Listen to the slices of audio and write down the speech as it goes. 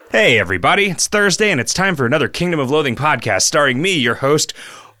Hey everybody, it's Thursday and it's time for another Kingdom of Loathing podcast starring me, your host,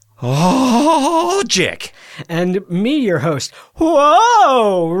 Jick. And me, your host,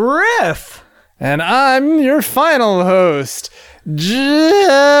 Whoa, Riff. And I'm your final host,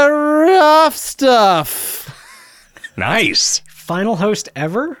 Giraffe Stuff. Nice. Final host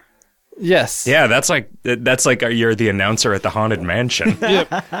ever? Yes. Yeah, that's like you're the announcer at the Haunted Mansion. Yep.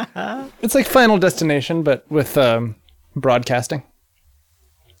 It's like Final Destination, but with broadcasting.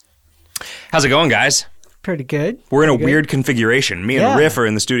 How's it going, guys? Pretty good. We're in a weird configuration. Me and Yeah. Riff are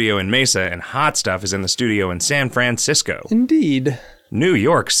in the studio in Mesa, and Hot Stuff is in the studio in San Francisco. Indeed. New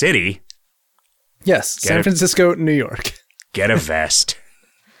York City. Yes. San Francisco, New York. Get a vest.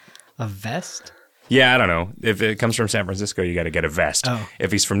 A vest? Yeah, I don't know. If it comes from San Francisco, you got to get a vest. Oh.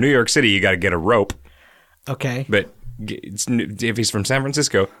 If he's from New York City, you got to get a rope. Okay. But if he's from San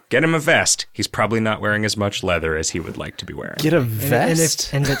Francisco, get him a vest. He's probably not wearing as much leather as he would like to be wearing. Get a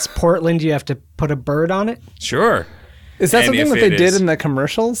vest? And if it's Portland, you have to put a bird on it? Sure. Is that And something if that they it did is- in the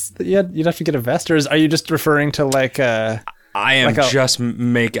commercials? That you'd have to get a vest? Or are you just referring to like... I am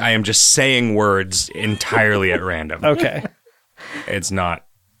Like I am just saying words entirely at random. Okay. It's not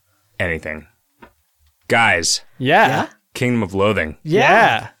anything. Guys, Yeah. Kingdom of Loathing.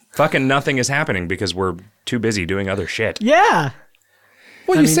 Yeah. Fucking nothing is happening because we're too busy doing other shit. Yeah.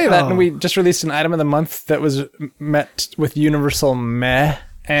 Well, I you mean, say that, oh. and we just released an item of the month that was met with Universal Meh.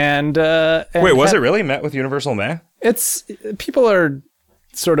 And Wait, was it really met with Universal Meh? It's people are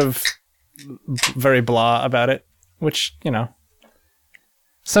sort of very blah about it, which, you know,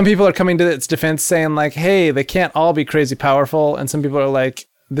 some people are coming to its defense saying like, hey, they can't all be crazy powerful. And some people are like,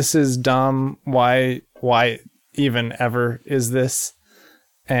 this is dumb. Why even ever is this?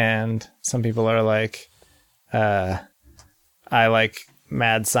 And some people are like, I like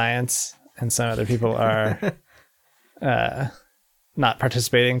mad science. And some other people are not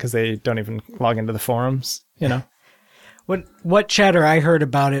participating because they don't even log into the forums, you know? What chatter I heard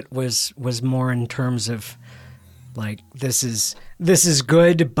about it was more in terms of like this is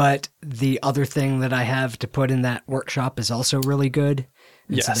good, but the other thing that I have to put in that workshop is also really good.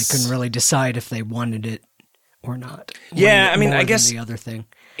 And Yes. so they couldn't really decide if they wanted it or not. Yeah, Wanted it I mean, more I than guess- the other thing.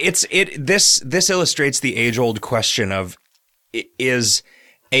 This illustrates the age-old question of, is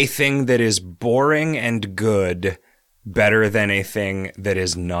a thing that is boring and good better than a thing that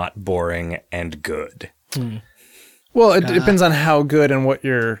is not boring and good? Well, it depends on how good and what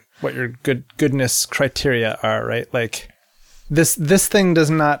your goodness criteria are, right? Like this thing does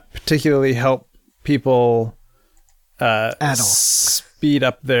not particularly help people At all. speed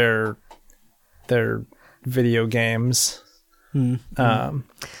up their video games.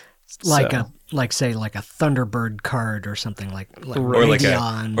 Like So- like a Thunderbird card or something like Or like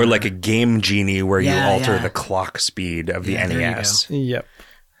Radeon a Game Genie where you Yeah, alter yeah. the clock speed of the Yeah, there you NES. Yep.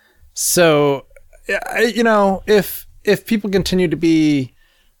 So, you know, if people continue to be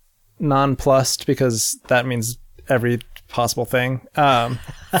nonplussed, because that means every possible thing,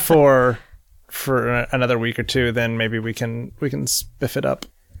 for another week or two, then maybe we can spiff it up.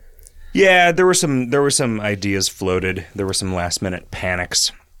 Yeah, there were some ideas floated. There were some last-minute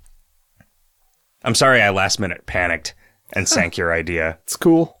panics. I'm sorry I last-minute panicked and sank your idea. It's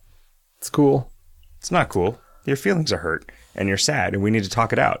cool. It's cool. It's not cool. Your feelings are hurt, and you're sad, and we need to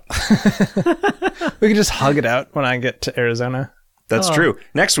talk it out. We can just hug it out when I get to Arizona. That's true.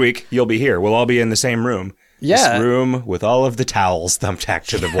 Next week, you'll be here. We'll all be in the same room. Yeah. This room with all of the towels thumbtacked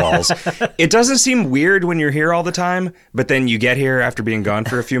to the walls. It doesn't seem weird when you're here all the time, but then you get here after being gone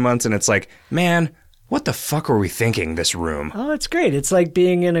for a few months, and it's like, man, what the fuck were we thinking, this room? Oh, it's great. It's like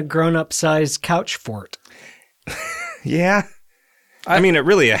being in a grown-up sized couch fort. Yeah. I mean,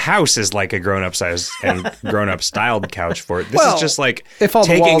 a house is like a grown-up size and grown-up styled couch fort. This Well, is just like if all the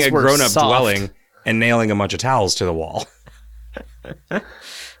taking walls a were grown-up soft. dwelling and nailing a bunch of towels to the wall.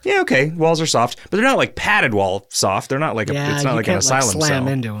 Yeah, okay, walls are soft, but they're not like padded wall soft. They're not like it's not you like an can't, asylum slam cell.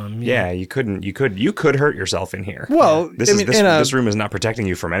 into them. Yeah, you could hurt yourself in here. Well, this I mean, this room is not protecting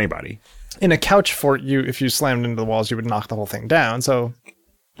you from anybody. in a couch fort, if you slammed into the walls, you would knock the whole thing down. So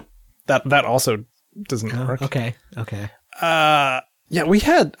that also doesn't work. Okay. Yeah,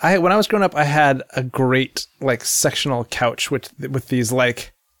 when I was growing up, I had a great like sectional couch with these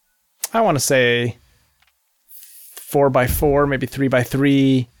like, I want to say 4x4, maybe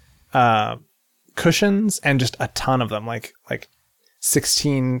 3x3 cushions, and just a ton of them, like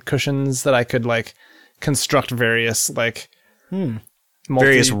 16 cushions that I could like construct various like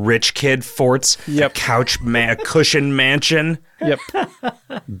Various rich kid forts. Yep. A cushion mansion. Yep.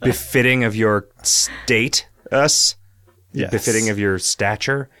 Befitting of your state. Yes. Befitting of your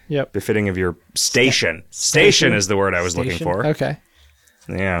stature. Yep. Befitting of your station. Station is the word I was looking Station? for. Okay.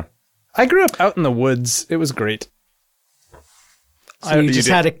 Yeah. I grew up out in the woods. It was great. So you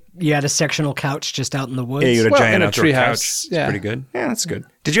had a sectional couch just out in the woods? Yeah, you had a giant in a outdoor treehouse. couch. Yeah. It's pretty good. Yeah, that's good.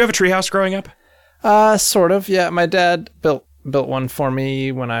 Did you have a treehouse growing up? Sort of. Yeah, my dad built one for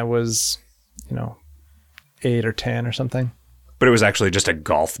me when I was, 8 or 10 or something. But it was actually just a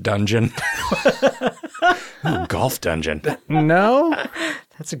golf dungeon. Ooh, golf dungeon. No.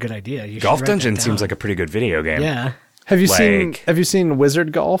 That's a good idea. You should Golf write dungeon that down. seems like a pretty good video game. Yeah. Have you seen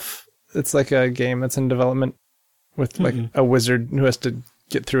Wizard Golf? It's like a game that's in development with like a wizard who has to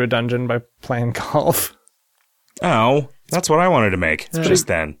get through a dungeon by playing golf. Oh, that's what I wanted to make. Just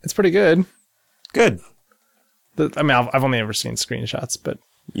then. It's pretty good. Good. I've only ever seen screenshots, but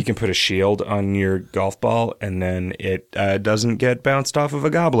You can put a shield on your golf ball, and then it doesn't get bounced off of a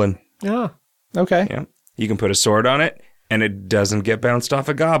goblin. Oh. okay. Yeah. You can put a sword on it, and it doesn't get bounced off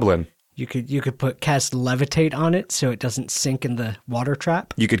a goblin. You could cast levitate on it so it doesn't sink in the water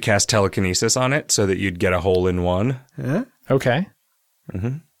trap. You could cast telekinesis on it so that you'd get a hole in one. Huh? Okay.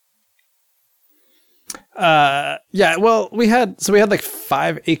 Mm-hmm. Yeah. Well, we had like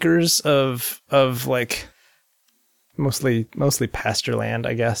 5 acres of like mostly pasture land,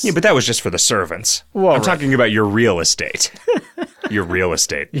 I guess. Yeah, but that was just for the servants. Well, I'm talking about your real estate. Your real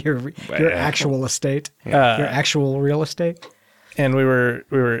estate. Your actual estate. Your actual real estate. And we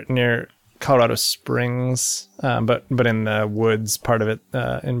were near Colorado Springs, but in the woods part of it,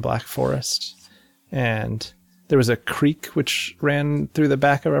 in Black Forest. And there was a creek which ran through the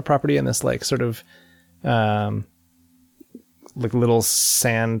back of our property, and this like sort of like little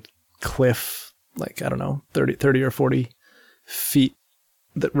sand cliff, like I don't know, 30 or 40 feet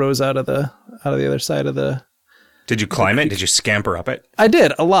that rose out of the other side of the. Did you climb it? Did you scamper up it? I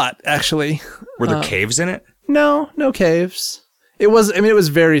did a lot, actually. Were there caves in it? No caves. It was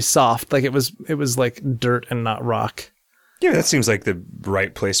very soft. Like it was like dirt and not rock. Yeah, that seems like the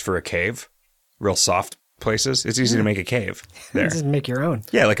right place for a cave. Real soft places. It's easy to make a cave there. Just make your own.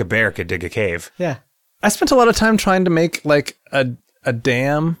 Yeah, like a bear could dig a cave. Yeah. I spent a lot of time trying to make like a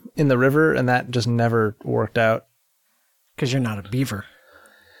dam in the river, and that just never worked out. Because you're not a beaver.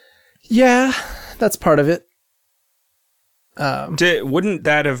 Yeah, that's part of it. Wouldn't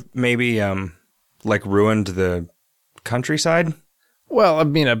that have maybe like ruined the countryside? Well, I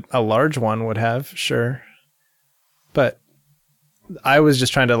mean, a large one would have, sure. But I was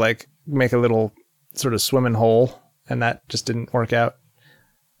just trying to like make a little sort of swimming hole, and that just didn't work out.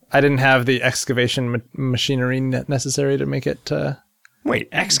 I didn't have the excavation machinery necessary to make it. Wait,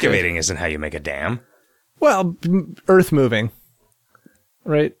 excavating isn't how you make a dam. Well, earth moving,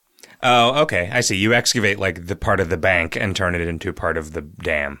 right? Oh, okay. I see. You excavate like the part of the bank and turn it into part of the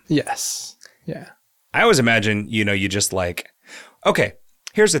dam. Yes. Yeah. I always imagine, you just like, okay,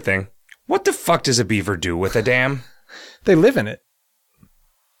 here's the thing. What the fuck does a beaver do with a dam? They live in it.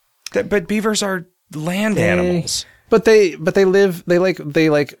 But beavers are land animals. But they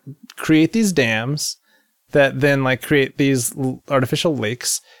create these dams that then like create these artificial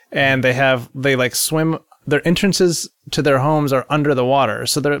lakes, and they like swim. Their entrances to their homes are under the water.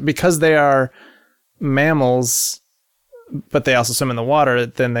 So because they are mammals, but they also swim in the water,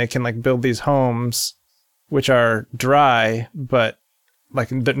 then they can like build these homes which are dry, but like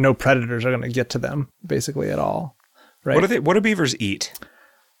no predators are going to get to them basically at all. Right? What do beavers eat?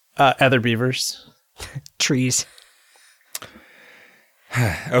 Other beavers. Trees.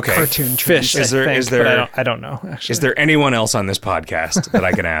 Okay. Cartoon trees. Fish. Is there? But I don't know. Actually, Is there anyone else on this podcast that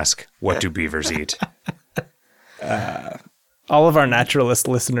I can ask? What do beavers eat? all of our naturalist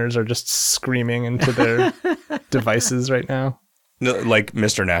listeners are just screaming into their devices right now. No, like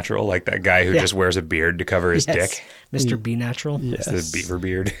Mr. Natural, like that guy who just wears a beard to cover his dick. Mr. Be Natural. Yes. The beaver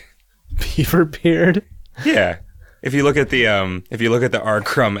beard. Beaver beard. Yeah. If you look at the R.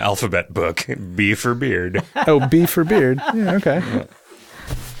 Crumb alphabet book, B for beard. Oh, B for beard. Yeah, okay.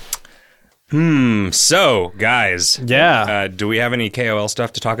 So, guys. Yeah. Do we have any KoL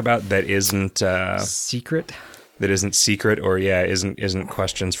stuff to talk about that isn't Secret. that isn't secret or isn't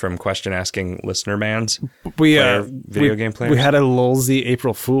questions from question asking listener mans? Video game players. We had a lolzy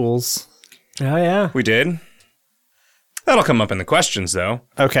April Fools. Oh, yeah. We did. That'll come up in the questions though.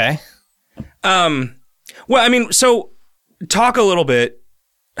 Okay. Well, I mean, so talk a little bit,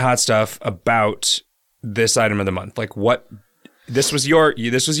 Hot Stuff, about this item of the month. Like what this was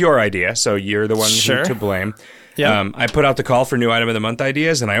your idea, so you're the one to blame. Yeah. I put out the call for new item of the month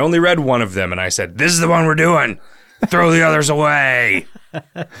ideas, and I only read one of them, and I said, "This is the one we're doing. Throw the others away."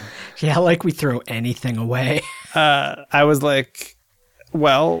 Yeah, like we throw anything away. I was like,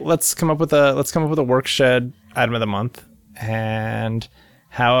 well, let's come up with a work shed item of the month, and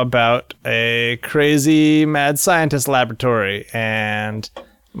How about a crazy mad scientist laboratory? And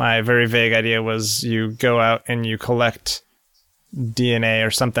my very vague idea was you go out and you collect DNA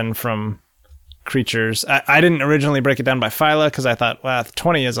or something from creatures. I didn't originally break it down by phyla because I thought, well,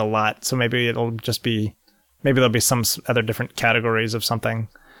 20 is a lot, so maybe there'll be some other different categories of something.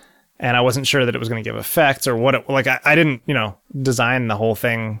 And I wasn't sure that it was going to give effects or what. I didn't, design the whole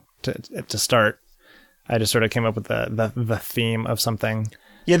thing to start. I just sort of came up with the theme of something.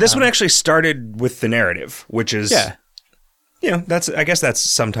 Yeah, this one actually started with the narrative, which is, yeah, I guess that's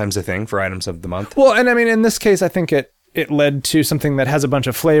sometimes a thing for items of the month. Well, and I mean, in this case, I think it led to something that has a bunch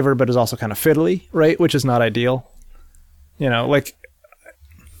of flavor, but is also kind of fiddly, right? Which is not ideal. It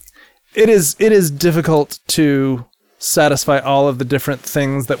is difficult to satisfy all of the different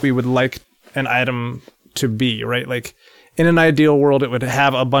things that we would like an item to be, right? Like in an ideal world, it would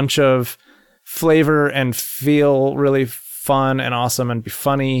have a bunch of flavor and feel really fun and awesome and be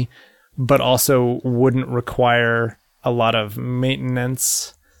funny, but also wouldn't require a lot of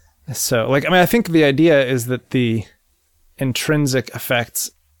maintenance. So, I think the idea is that the intrinsic effects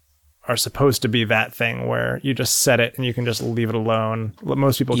are supposed to be that thing where you just set it and you can just leave it alone.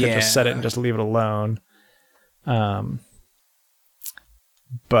 Most people can just set it and just leave it alone.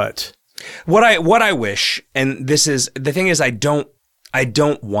 But what I wish, and this is the thing, is I don't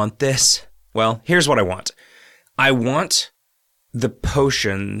want this. Well, here's what I want. I want the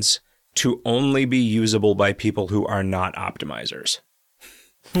potions to only be usable by people who are not optimizers.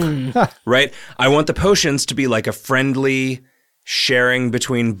 Right? I want the potions to be like a friendly sharing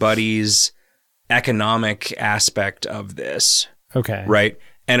between buddies economic aspect of this. okay. Right?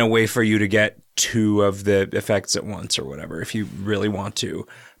 And a way for you to get 2 of the effects at once or whatever if you really want to.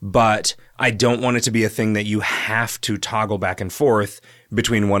 But I don't want it to be a thing that you have to toggle back and forth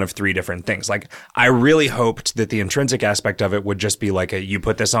between one of 3 different things. Like, I really hoped that the intrinsic aspect of it would just be like you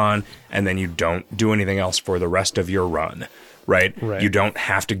put this on and then you don't do anything else for the rest of your run, right? You don't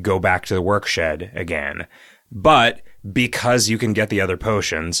have to go back to the work shed again. But because you can get the other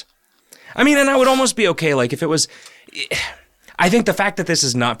potions, I mean, and I would almost be okay, like, if it was, I think the fact that this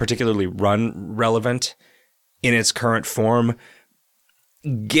is not particularly run relevant in its current form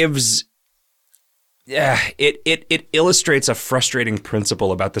gives, it illustrates a frustrating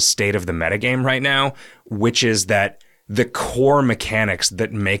principle about the state of the metagame right now, which is that the core mechanics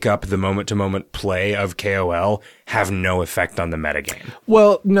that make up the moment-to-moment play of KoL have no effect on the metagame.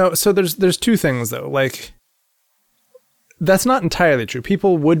 Well, no, so there's 2 things, though. Like, that's not entirely true.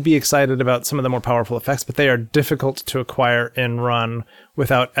 People would be excited about some of the more powerful effects, but they are difficult to acquire in run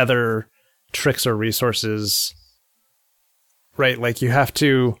without other tricks or resources, right? Like, you have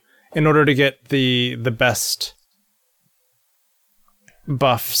to, in order to get the best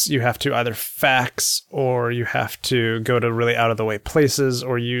buffs, you have to either fax or you have to go to really out of the way places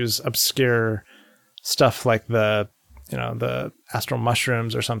or use obscure stuff like the astral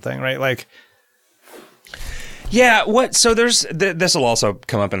mushrooms or something, right? Like, yeah, so there's this will also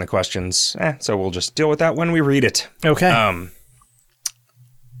come up in the questions, so we'll just deal with that when we read it. Okay.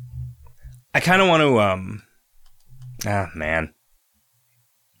 I kind of want to man,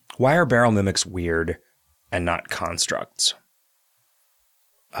 why are barrel mimics weird and not constructs?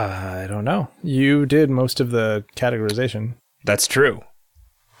 I don't know. You did most of the categorization. That's true.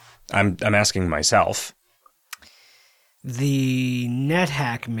 I'm asking myself. The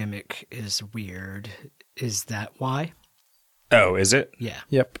NetHack mimic is weird. Is that why? Oh, is it? Yeah.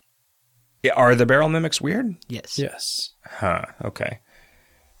 Yep. Are the barrel mimics weird? Yes. Yes. Huh. Okay.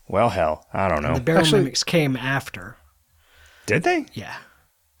 Well, hell, I don't know. The barrel mimics came after. Did they? Yeah.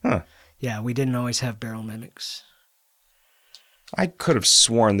 Huh. Yeah, we didn't always have barrel mimics. I could have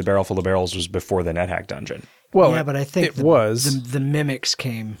sworn the Barrel Full of Barrels was before the NetHack dungeon. Well, yeah, but I think it was. The mimics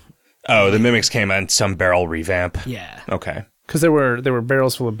came. Oh, the mimics came on some barrel revamp. Yeah. Okay. Because there were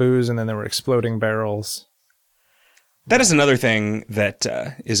barrels full of booze, and then there were exploding barrels. That is another thing that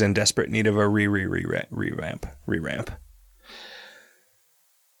is in desperate need of a revamp.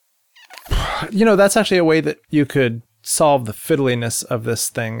 That's actually a way that you could solve the fiddliness of this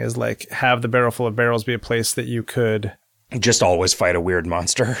thing, is like have the Barrel Full of Barrels be a place that you could just always fight a weird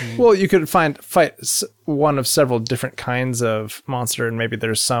monster. Well, you could fight one of several different kinds of monster, and maybe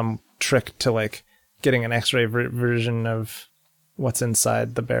there's some trick to like getting an X-ray version of what's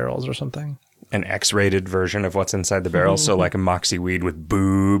inside the barrels or something. An X-rated version of what's inside the barrel, so like a moxie weed with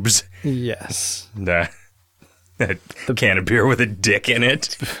boobs. Yes. The can of beer with a dick in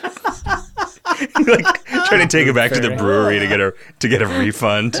it. Like trying to take it back to the brewery to get a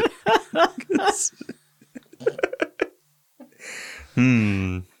refund.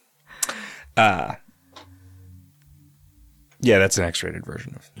 Yeah, that's an X-rated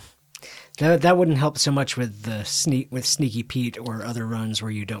version of it. That wouldn't help so much with the Sneaky Pete or other runs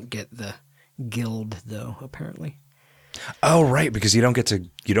where you don't get the guild, though, apparently. Oh, right, because you don't get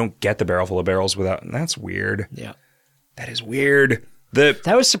the barrel full of barrels without... That's weird. Yeah. That is weird. That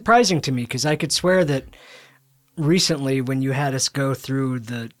was surprising to me, because I could swear that recently when you had us go through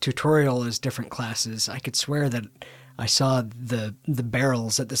the tutorial as different classes, I could swear that I saw the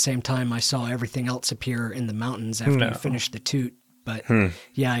barrels at the same time I saw everything else appear in the mountains after you finished the toot. But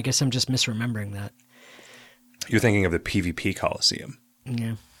yeah, I guess I'm just misremembering that. You're thinking of the PvP Coliseum.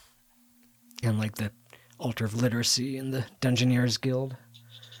 Yeah. And like the Altar of Literacy and the Dungeoneers Guild.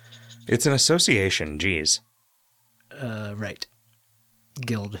 It's an association, geez. Right.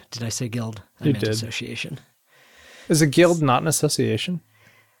 Guild. Did I say guild? I You meant did. association. Is a guild not an association?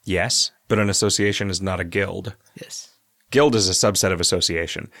 Yes, but an association is not a guild. Yes. Guild is a subset of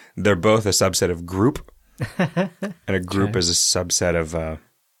association. They're both a subset of group, and a group is a subset of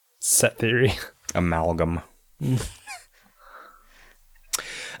Set theory. amalgam.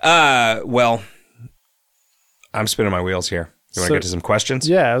 Well, I'm spinning my wheels here. You want to get to some questions?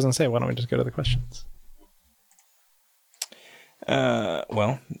 Yeah, I was going to say, why don't we just go to the questions?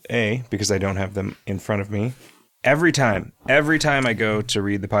 Well, because I don't have them in front of me. Every time I go to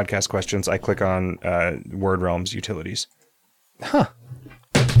read the podcast questions, I click on Word Realms utilities. Huh.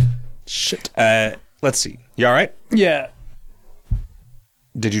 Shit. Let's see. You all right? Yeah.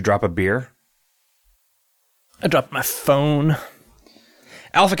 Did you drop a beer? I dropped my phone.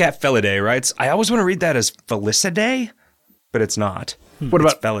 Alpha Cat Felidae writes, I always want to read that as Felicidae, but it's not. What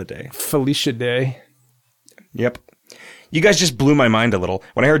It's about Felidae? Felicia Day? Yep. You guys just blew my mind a little.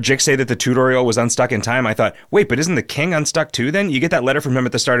 When I heard Jick say that the tutorial was unstuck in time, I thought, wait, but isn't the king unstuck too then? You get that letter from him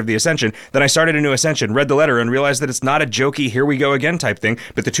at the start of the Ascension. Then I started a new Ascension, read the letter, and realized that it's not a jokey here we go again type thing,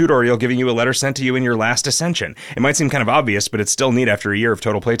 but the tutorial giving you a letter sent to you in your last Ascension. It might seem kind of obvious, but it's still neat after a year of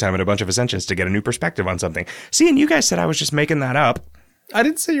total playtime and a bunch of Ascensions to get a new perspective on something. See, and you guys said I was just making that up. I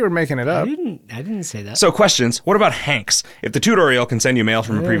didn't say you were making it up. I didn't say that. So questions, what about Hanks? If the tutorial can send you mail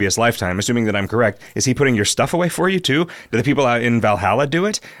from a previous lifetime, assuming that I'm correct, is he putting your stuff away for you too? Do the people out in Valhalla do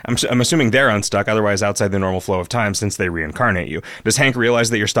it? I'm assuming they're unstuck, otherwise outside the normal flow of time since they reincarnate you. Does Hank realize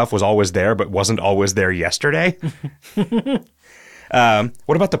that your stuff was always there but wasn't always there yesterday?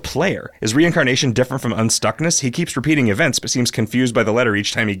 What about the player? Is reincarnation different from unstuckness? He keeps repeating events but seems confused by the letter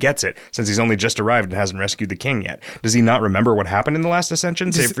each time he gets it, since he's only just arrived and hasn't rescued the king yet. Does he not remember what happened in the last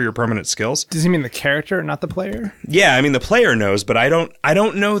Ascension, save for your permanent skills? Does he mean the character, not the player? Yeah, I mean the player knows, but I don't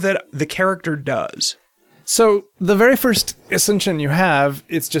know that the character does. So the very first Ascension you have,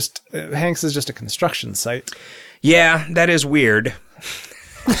 it's just Hanks is just a construction site. Yeah, that is weird.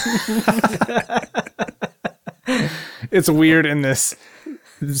 It's weird in this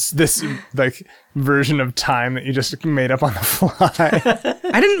like version of time that you just made up on the fly.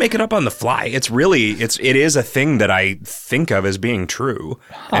 I didn't make it up on the fly. It is a thing that I think of as being true,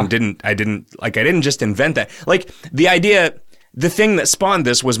 and I didn't just invent that. Like the thing that spawned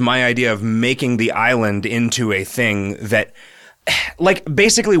this was my idea of making the island into a thing that. Like,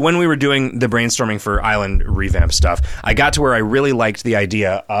 basically, when we were doing the brainstorming for island revamp stuff, I got to where I really liked the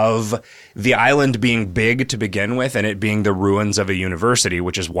idea of the island being big to begin with and it being the ruins of a university,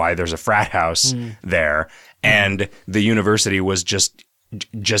 which is why there's a frat house there. And the university was just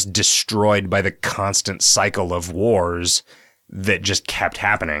destroyed by the constant cycle of wars that just kept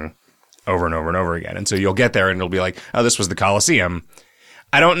happening over and over and over again. And so you'll get there and it'll be like, oh, this was the Colosseum.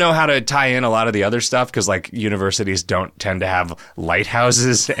 I don't know how to tie in a lot of the other stuff because, like, universities don't tend to have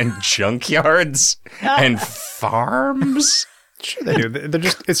lighthouses and junkyards and farms. Sure they do.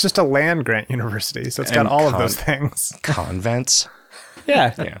 It's just a land grant university, so it's got all of those things. Convents.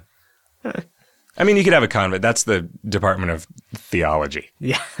 Yeah. Yeah. I mean, you could have a convent. That's the Department of Theology.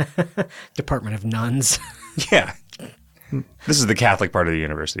 Yeah. Department of Nuns. Yeah. This is the Catholic part of the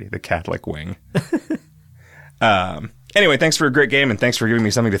university, the Catholic wing. Anyway, thanks for a great game, and thanks for giving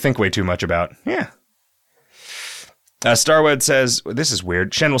me something to think way too much about. Yeah. Starwood says, this is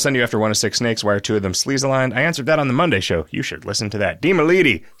weird. Shen will send you after 1 of 6 snakes. Why are 2 of them sleaze aligned? I answered that on the Monday show. You should listen to that. D.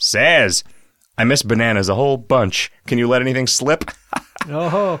 Malidi says, I miss bananas a whole bunch. Can you let anything slip?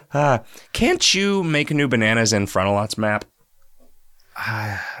 Can't you make new bananas in Frontalot's map?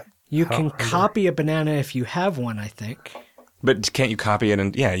 You can copy a banana if you have one, I think. But can't you copy it?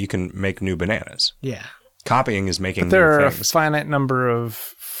 And yeah, you can make new bananas. Yeah. Copying is making But there new are things. a finite number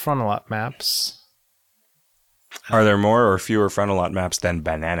of Frontalot maps. Are there more or fewer Frontalot maps than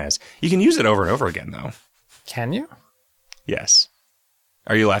bananas? You can use it over and over again, though. Can you? Yes.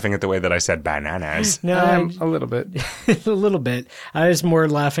 Are you laughing at the way that I said bananas? No, A little bit. a little bit. I was more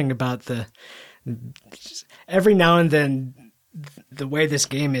laughing about every now and then the way this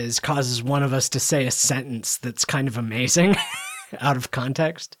game is causes one of us to say a sentence that's kind of amazing out of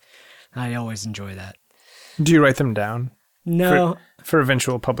context. I always enjoy that. Do you write them down? No. For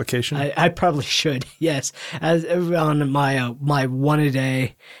eventual publication? I probably should, yes. As on my my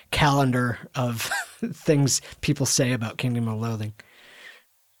one-a-day calendar of things people say about Kingdom of Loathing.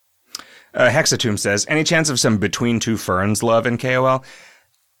 Hexatomb says, any chance of some Between Two Ferns love in KoL?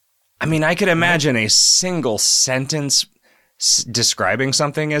 I mean, I could imagine a single sentence describing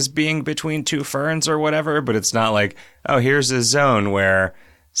something as being between two ferns or whatever, but it's not like, oh, here's a zone where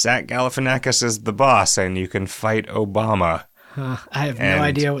Zach Galifianakis is the boss and you can fight Obama. I have no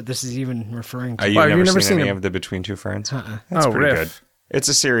idea what this is even referring to. You've never seen any of the Between Two Ferns? That's pretty riff. good. It's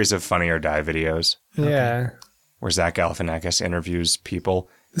a series of Funny or Die videos. Yeah. Where Zach Galifianakis interviews people,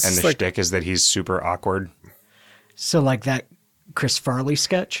 and the shtick is that he's super awkward. So like that Chris Farley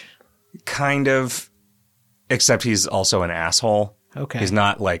sketch? Kind of, except he's also an asshole. Okay. He's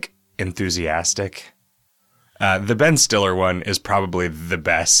not, like, enthusiastic. The Ben Stiller one is probably the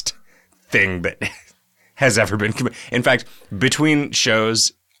best thing that has ever been. In fact, between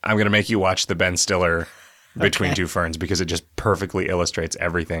shows, I'm going to make you watch the Ben Stiller Between Two Ferns because it just perfectly illustrates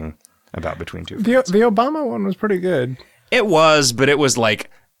everything about Between Two Ferns. The Obama one was pretty good. It was, but it was like,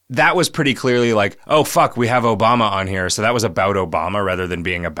 that was pretty clearly like, oh, fuck, we have Obama on here. So that was about Obama rather than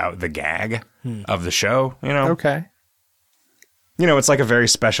being about the gag of the show, you know? Okay. You know, it's like a very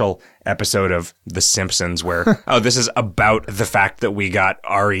special episode of The Simpsons where, oh, this is about the fact that we got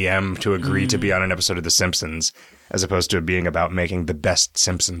REM to agree to be on an episode of The Simpsons, as opposed to it being about making the best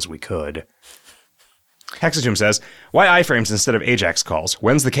Simpsons we could. Hexatomb says, why iframes instead of Ajax calls?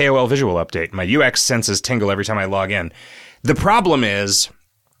 When's the KoL visual update? My UX senses tingle every time I log in. The problem is,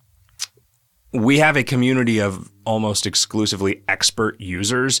 we have a community of almost exclusively expert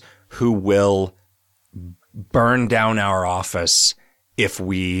users who will burn down our office if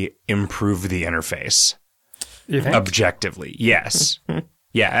we improve the interface. You think? Objectively, yes.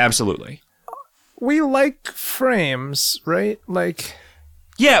 Yeah, absolutely. We like frames, right? Like,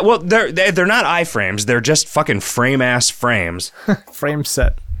 yeah, well, they're not iframes. They're just fucking frame-ass frames. frame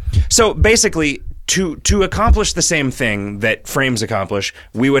set. So basically, to accomplish the same thing that frames accomplish,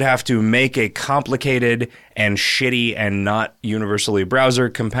 we would have to make a complicated and shitty and not universally browser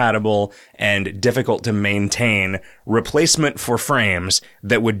compatible and difficult to maintain replacement for frames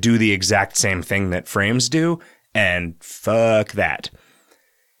that would do the exact same thing that frames do, and fuck that.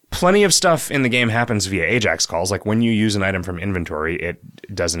 Plenty of stuff in the game happens via Ajax calls. Like when you use an item from inventory, it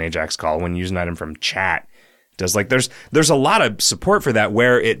does an Ajax call. When you use an item from chat, does like there's a lot of support for that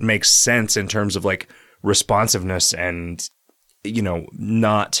where it makes sense in terms of like responsiveness and, you know,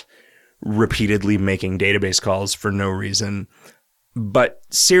 not repeatedly making database calls for no reason. But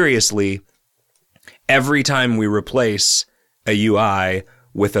seriously, every time we replace a UI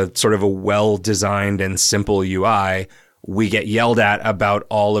with a sort of a well-designed and simple UI, we get yelled at about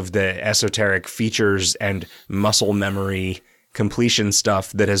all of the esoteric features and muscle memory completion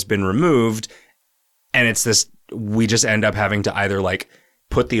stuff that has been removed. And it's this, we just end up having to either like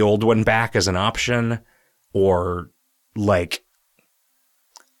put the old one back as an option or like,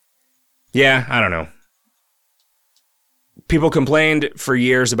 yeah, I don't know. People complained for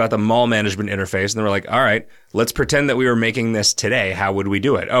years about the mall management interface and they were like, all right, let's pretend that we were making this today. How would we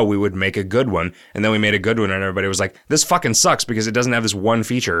do it? Oh, we would make a good one. And then we made a good one and everybody was like, this fucking sucks because it doesn't have this one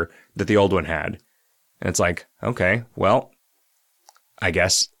feature that the old one had. And it's like, okay, well, I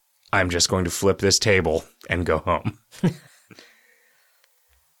guess I'm just going to flip this table and go home.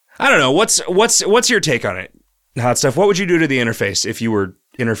 I don't know. What's your take on it, Hot Stuff? What would you do to the interface if you were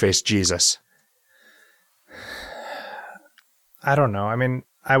interface Jesus? I don't know. I mean,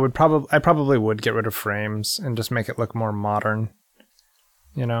 I probably would get rid of frames and just make it look more modern,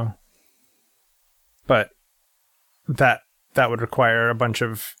 you know. But that would require a bunch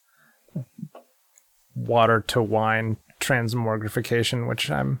of water to wine transmogrification,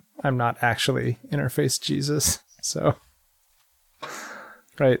 which I'm not actually interface Jesus. So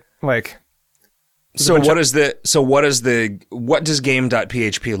right, like what does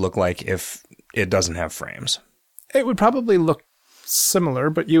game.php look like if it doesn't have frames? It would probably look similar,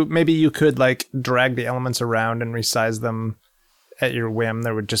 but maybe you could like drag the elements around and resize them at your whim.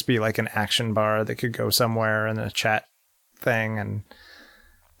 There would just be like an action bar that could go somewhere and a chat thing, and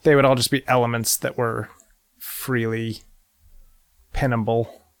they would all just be elements that were freely pinnable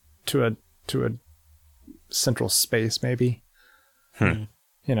to a central space, maybe.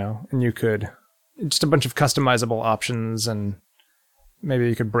 You know, and you could just a bunch of customizable options, and maybe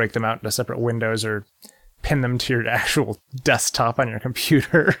you could break them out into separate windows or pin them to your actual desktop on your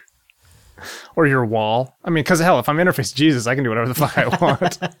computer. Or your wall. I mean, because hell, if I'm interface Jesus, I can do whatever the fuck I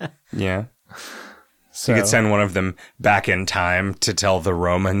want. Yeah. So You could send one of them back in time to tell the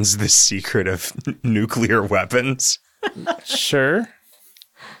Romans the secret of nuclear weapons. sure.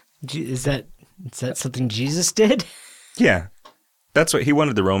 Is that something Jesus did? Yeah. That's what he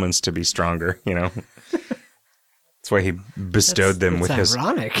wanted the Romans to be stronger, you know. That's why he bestowed them with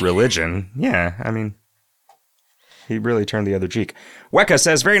ironic. his religion. Yeah, I mean, he really turned the other cheek. Weka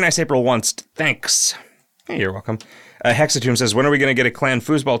says, very nice April once. Thanks. Hey, you're welcome. Hexatomb says, when are we going to get a clan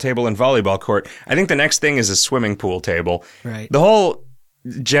foosball table and volleyball court? I think the next thing is a swimming pool table. Right. The whole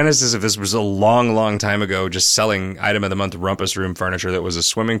genesis of this was a long, long time ago, just selling item of the month rumpus room furniture that was a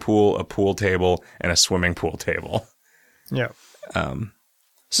swimming pool, a pool table, and a swimming pool table. Yeah.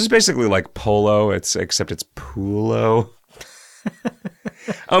 This is basically like polo, except it's poolo.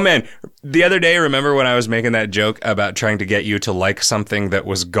 Oh man, the other day, remember when I was making that joke about trying to get you to like something that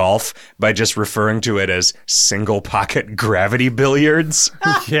was golf by just referring to it as single pocket gravity billiards?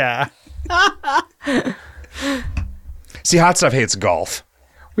 Yeah. See, Hot Stuff hates golf.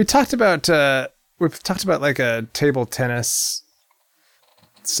 We've talked about like a table tennis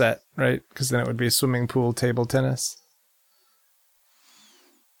set, right? Because then it would be a swimming pool table tennis.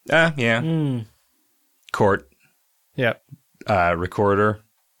 Yeah. Court. Yep. Recorder.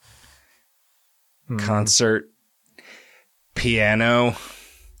 Concert. Piano.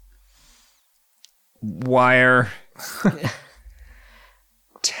 Wire.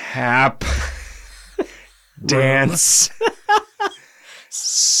 Tap. Dance.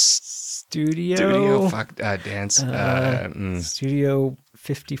 Studio. Fuck. Dance. Studio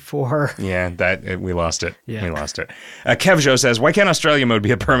 54. Yeah, we lost it. Yeah. We lost it. Kevjo says, why can't Australia mode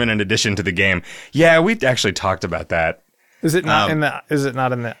be a permanent addition to the game? Yeah, we actually talked about that. Is it not in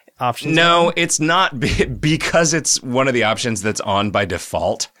the options? No, it's not because it's one of the options that's on by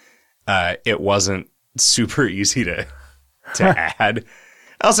default. It wasn't super easy to add.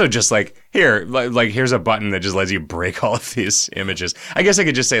 Also, just like here's a button that just lets you break all of these images. I guess I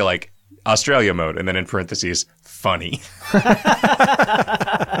could just say like Australia mode and then in parentheses funny.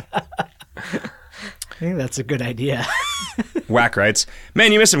 I think that's a good idea. Whack writes,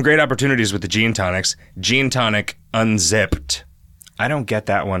 man, you missed some great opportunities with the Gene Tonics. Gene Tonic Unzipped. I don't get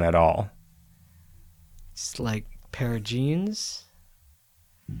that one at all. It's like a pair of jeans.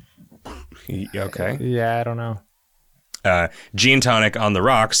 Okay. Yeah, I don't know. Gene Tonic on the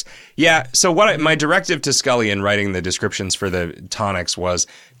rocks. Yeah, so my directive to Scully in writing the descriptions for the tonics was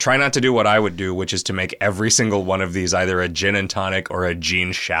try not to do what I would do, which is to make every single one of these either a gin and tonic or a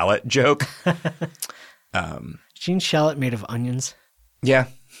Gene Shallot joke. Gene Shallot made of onions. Yeah.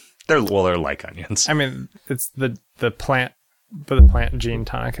 They're like onions. I mean, it's the plant, but the plant Gene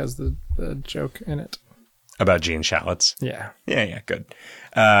Tonic has the joke in it. About Gene Shallots. Yeah. Yeah, good.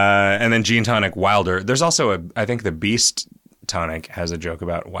 And then Gene Tonic Wilder. There's also I think the Beast Tonic has a joke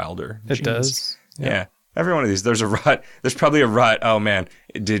about Wilder. It genes. does. Yeah. Every one of these. There's a rut. There's probably a rut. Oh man.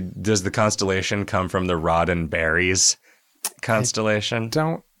 Does the constellation come from the Roddenberries constellation?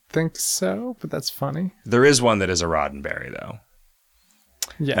 Don't think so, but that's funny. There is one that is a Roddenberry though.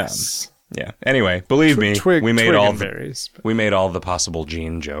 Yes. Yeah. Anyway, believe me, we made all the possible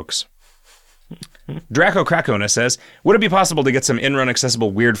Gene jokes. Draco Krakona says, would it be possible to get some in-run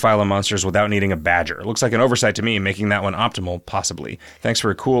accessible weird phylum monsters without needing a badger? Looks like an oversight to me, making that one optimal, possibly. Thanks for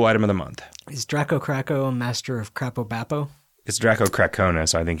a cool item of the month. Is Draco Kraco a master of Crapo Bappo? It's Draco Krakona,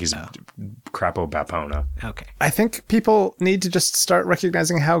 so I think he's Crapo Bapona. Okay. I think people need to just start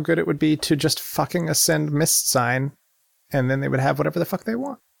recognizing how good it would be to just fucking ascend Mist Sign, and then they would have whatever the fuck they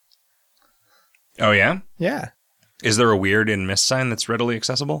want. Oh, yeah? Yeah. Is there a weird in Mist Sign that's readily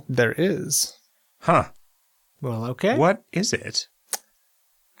accessible? There is. Huh. Well, okay. What is it?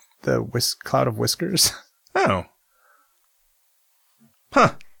 The cloud of whiskers. Oh.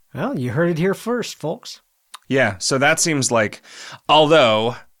 Huh. Well, you heard it here first, folks. Yeah, so that seems like,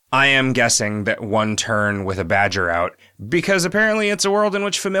 although I am guessing that one turn with a badger out, because apparently it's a world in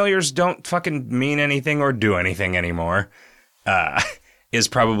which familiars don't fucking mean anything or do anything anymore, is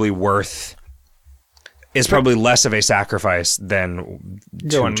probably less of a sacrifice than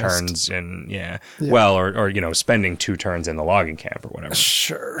two turns in, yeah. Well, or spending 2 turns in the logging camp or whatever.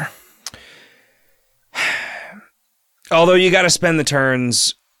 Sure. Although you got to spend the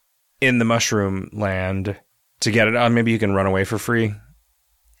turns in the mushroom land to get it. Maybe you can run away for free.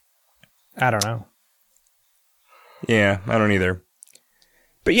 I don't know. Yeah, I don't either.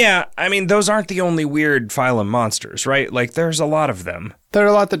 But yeah, I mean, those aren't the only weird phylum monsters, right? Like, there's a lot of them. There are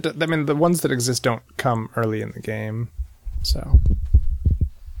a lot the ones that exist don't come early in the game, so.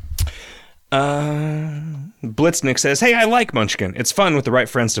 Blitznick says, hey, I like Munchkin. It's fun with the right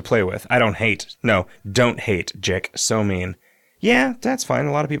friends to play with. I don't hate. No, don't hate, Jick. So mean. Yeah, that's fine.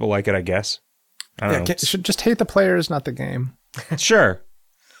 A lot of people like it, I guess. I don't know. Should just hate the players, not the game. Sure.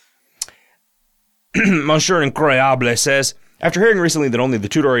 Monsieur Incroyable says, after hearing recently that only the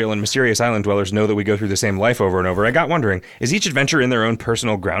tutorial and mysterious island dwellers know that we go through the same life over and over, I got wondering, is each adventure in their own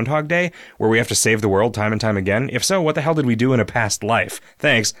personal Groundhog Day, where we have to save the world time and time again? If so, what the hell did we do in a past life?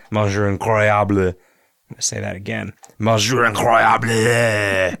 Thanks, Monsieur Incroyable. I'm going to say that again. Monsieur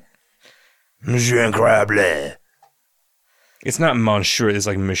Incroyable. Monsieur Incroyable. It's not Monsieur, it's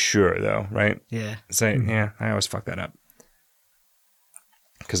like Monsieur, though, right? Yeah. Yeah, I always fuck that up.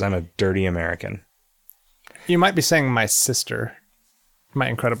 Because I'm a dirty American. You might be saying my sister. My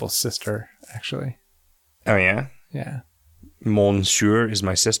incredible sister, actually. Oh, yeah? Yeah. Monsieur is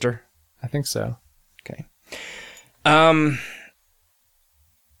my sister? I think so. Okay. I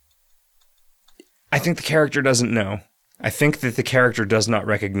think the character doesn't know. I think that the character does not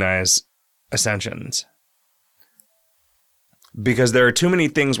recognize ascensions. Because there are too many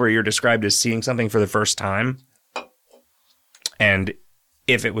things where you're described as seeing something for the first time. And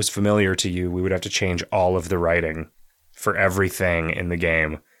if it was familiar to you, we would have to change all of the writing for everything in the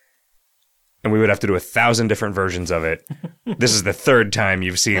game. And we would have to do 1,000 different versions of it. This is the third time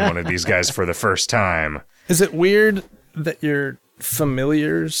you've seen one of these guys for the first time. Is it weird that your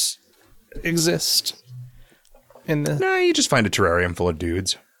familiars exist in the... No, you just find a terrarium full of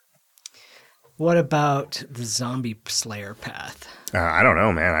dudes. What about the zombie slayer path? I don't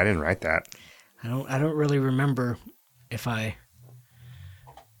know, man. I didn't write that. I don't really remember if I...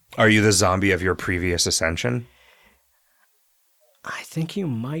 Are you the zombie of your previous ascension? I think you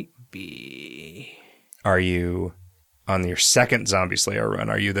might be. Are you on your second zombie slayer run?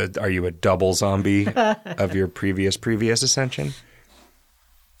 Are you a double zombie of your previous ascension?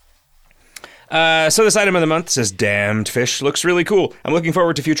 So this item of the month says Damned Fish. Looks really cool. I'm looking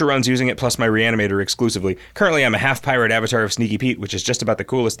forward to future runs using it plus my Reanimator exclusively. Currently, I'm a half-pirate avatar of Sneaky Pete, which is just about the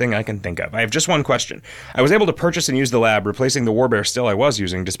coolest thing I can think of. I have just one question. I was able to purchase and use the lab, replacing the Warbear still I was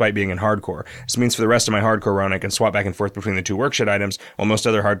using, despite being in hardcore. This means for the rest of my hardcore run, I can swap back and forth between the two workshed items, while most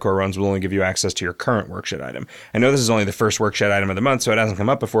other hardcore runs will only give you access to your current workshed item. I know this is only the first workshed item of the month, so it hasn't come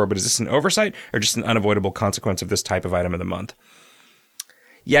up before, but is this an oversight, or just an unavoidable consequence of this type of item of the month?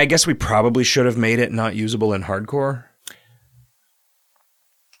 Yeah, I guess we probably should have made it not usable in hardcore.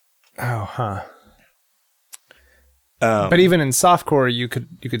 Oh, huh. But even in softcore, you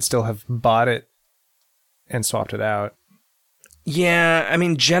could still have bought it and swapped it out. Yeah, I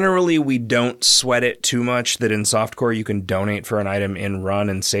mean, generally we don't sweat it too much that in softcore you can donate for an item in run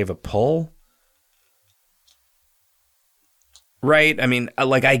and save a pull. Right? I mean,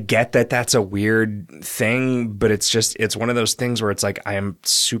 like, I get that that's a weird thing, but it's one of those things where it's like, I am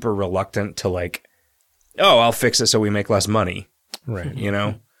super reluctant to like, oh, I'll fix it so we make less money. Right. You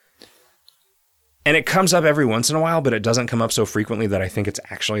know? And it comes up every once in a while, but it doesn't come up so frequently that I think it's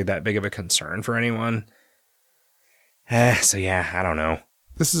actually that big of a concern for anyone. So yeah, I don't know.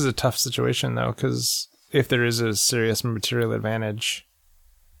 This is a tough situation, though, because if there is a serious material advantage,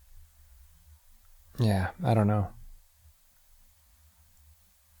 yeah, I don't know.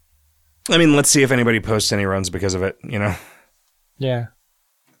 I mean, let's see if anybody posts any runs because of it, you know? Yeah.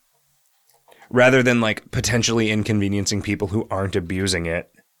 Rather than, like, potentially inconveniencing people who aren't abusing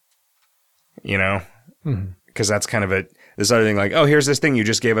it, you know? Because that's kind of this other thing, like, oh, here's this thing you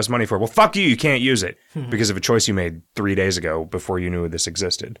just gave us money for. Well, fuck you can't use it because of a choice you made 3 days ago before you knew this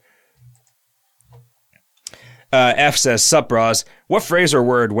existed. F says, sup, bras. What phrase or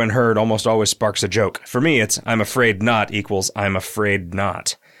word, when heard, almost always sparks a joke? For me, it's, I'm afraid not equals, I'm afraid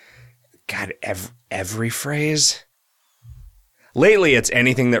not. God, every phrase? Lately, it's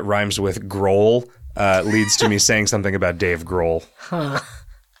anything that rhymes with Grohl leads to me saying something about Dave Grohl. Huh.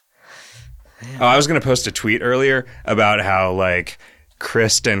 Oh, I was going to post a tweet earlier about how, like,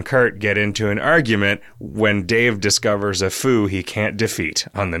 Chris and Kurt get into an argument when Dave discovers a foo he can't defeat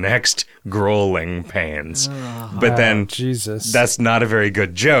on the next Grohling Pains. But then, Jesus, that's not a very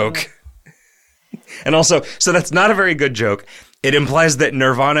good joke. And also, so that's not a very good joke. It implies that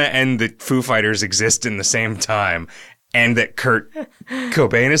Nirvana and the Foo Fighters exist in the same time, and that Kurt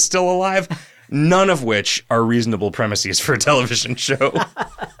Cobain is still alive, none of which are reasonable premises for a television show.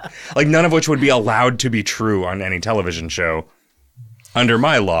 Like, none of which would be allowed to be true on any television show under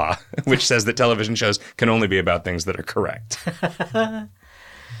my law, which says that television shows can only be about things that are correct. The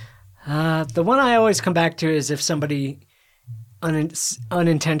one I always come back to is if somebody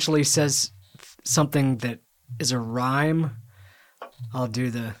unintentionally says something that is a rhyme. I'll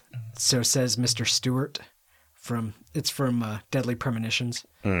do so says Mr. Stewart from Deadly Premonitions.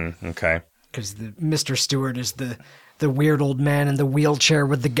 Okay. because the Mr. Stewart is the weird old man in the wheelchair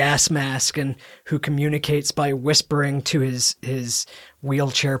with the gas mask, and who communicates by whispering to his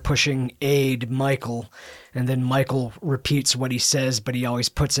wheelchair pushing aide Michael, and then Michael repeats what he says, but he always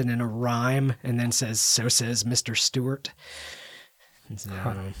puts it in a rhyme and then says, "So says Mr. Stewart." So,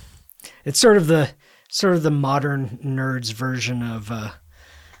 it's sort of the modern nerds version of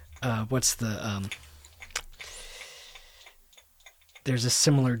what's the there's a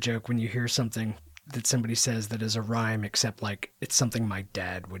similar joke when you hear something that somebody says that is a rhyme, except like it's something my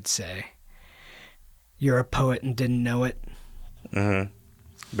dad would say. You're a poet and didn't know it. Mm-hmm.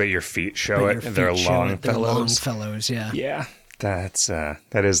 But your feet show it. They're Longfellows. They're Longfellows, yeah. Yeah.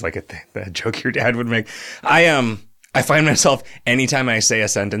 That is like a joke your dad would make. I find myself, anytime I say a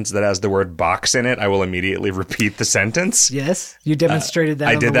sentence that has the word box in it, I will immediately repeat the sentence. Yes? You demonstrated that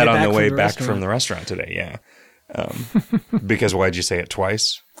I did that on the way back restaurant. from the restaurant today, yeah. Because why'd you say it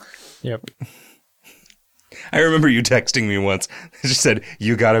twice? Yep. I remember you texting me once. It just said,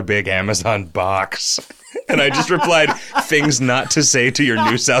 "You got a big Amazon box." And I just replied, "Things not to say to your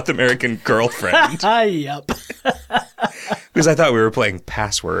new South American girlfriend." Yep. Because I thought we were playing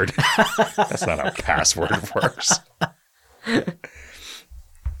password. That's not how password works.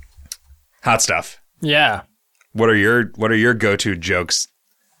 Hot stuff. Yeah. What are your go-to jokes?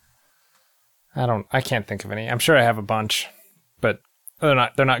 I can't think of any. I'm sure I have a bunch, but they're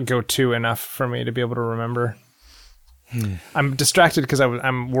not go-to enough for me to be able to remember. I'm distracted because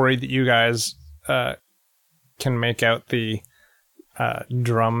I'm worried that you guys can make out the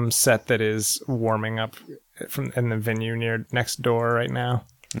drum set that is warming up in the venue next door right now.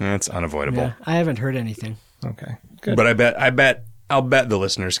 It's unavoidable. Yeah, I haven't heard anything. Okay, good. But I'll bet the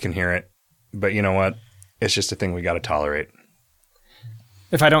listeners can hear it. But you know what? It's just a thing we got to tolerate.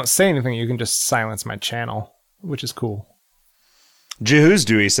 If I don't say anything, you can just silence my channel, which is cool. Jehoos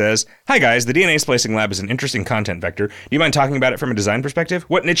Dewey says, "Hi guys, the DNA splicing lab is an interesting content vector. Do you mind talking about it from a design perspective?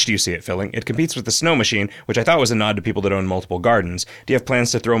 What niche do you see it filling? It competes with the snow machine, which I thought was a nod to people that own multiple gardens. Do you have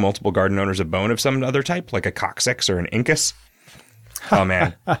plans to throw multiple garden owners a bone of some other type, like a coccyx or an incus?" Oh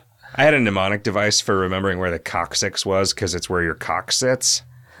man, I had a mnemonic device for remembering where the coccyx was because it's where your cock sits.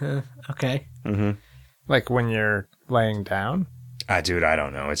 Okay. Mm-hmm. Like when you're laying down? Dude, I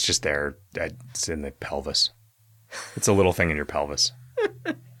don't know. It's just there. It's in the pelvis. It's a little thing in your pelvis.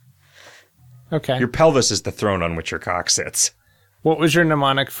 Okay. Your pelvis is the throne on which your cock sits. What was your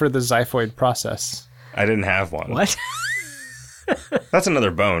mnemonic for the xiphoid process? I didn't have one. What? That's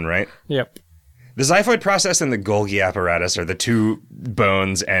another bone, right? Yep. The xiphoid process and the Golgi apparatus are the two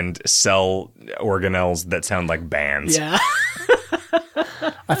bones and cell organelles that sound like bands. Yeah.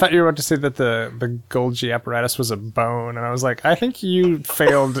 I thought you were about to say that the Golgi apparatus was a bone, and I was like, I think you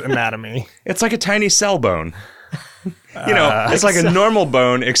failed anatomy. It's like a tiny cell bone. You know, it's like a normal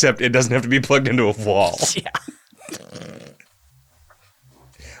bone, except it doesn't have to be plugged into a wall. Yeah.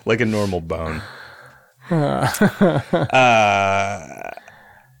 Like a normal bone.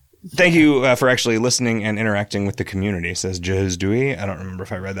 Thank you for actually listening and interacting with the community, says Jehoos Dewey. I don't remember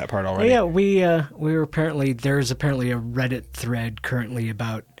if I read that part already. Yeah, we were there's apparently a Reddit thread currently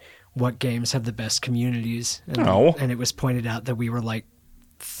about what games have the best communities. And it was pointed out that we were like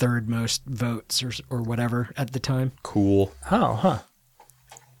third most votes or whatever at the time. Cool. Oh, huh.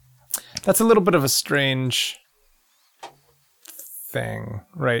 That's a little bit of a strange thing,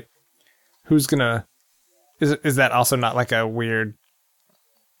 right? Who's gonna... Is that also not like a weird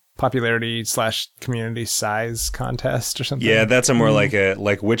popularity / community size contest or something? Yeah, that's a more like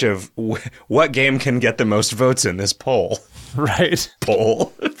what game can get the most votes in this poll? Right.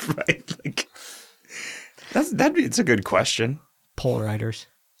 Poll, right? Like it's a good question. Poll writers.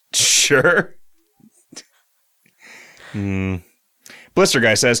 Sure. Blister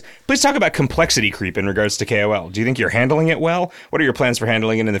Guy says, "Please talk about complexity creep in regards to KoL. Do you think you're handling it well? What are your plans for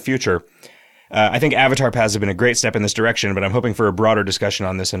handling it in the future? I think avatar paths have been a great step in this direction, but I'm hoping for a broader discussion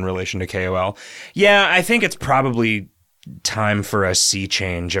on this in relation to KoL. Yeah, I think it's probably time for a sea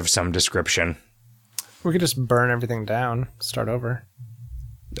change of some description. We could just burn everything down, start over.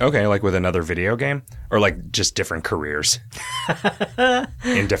 Okay, like with another video game? Or like just different careers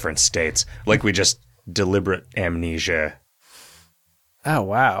in different states. Like we just deliberate amnesia. Oh,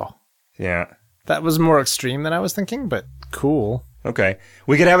 wow. Yeah. That was more extreme than I was thinking, but cool. Okay.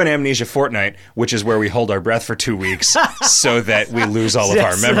 We could have an amnesia fortnight, which is where we hold our breath for 2 weeks so that we lose all of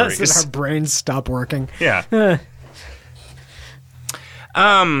our memories. So that our brains stop working. Yeah.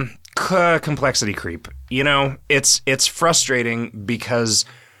 Complexity creep. You know, it's frustrating because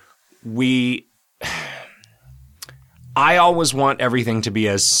I always want everything to be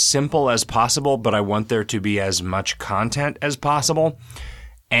as simple as possible, but I want there to be as much content as possible.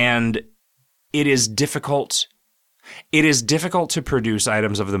 And it is difficult. It is difficult to produce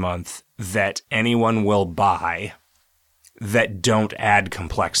items of the month that anyone will buy that don't add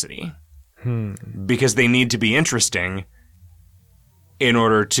complexity. Because they need to be interesting in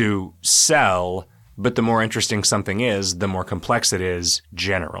order to sell, but the more interesting something is, the more complex it is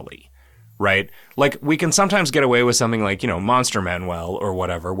generally, right? Like, we can sometimes get away with something like, Monster Manuel or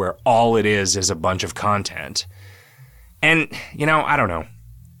whatever, where all it is a bunch of content. And, I don't know.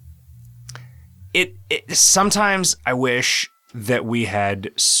 It sometimes I wish that we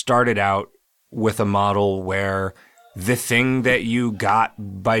had started out with a model where the thing that you got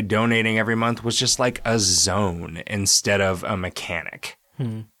by donating every month was just like a zone instead of a mechanic.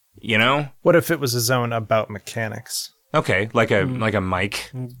 What if it was a zone about mechanics? Okay, like a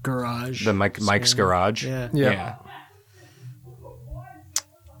Mike garage. The Mike's garage. Yeah.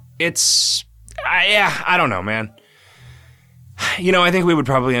 I don't know, man. I think we would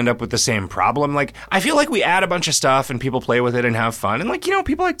probably end up with the same problem. Like, I feel like we add a bunch of stuff and people play with it and have fun. And like,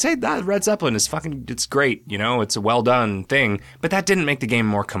 people like say that Red Zeppelin is it's great. It's a well done thing, but that didn't make the game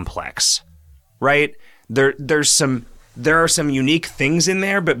more complex, right? There are some unique things in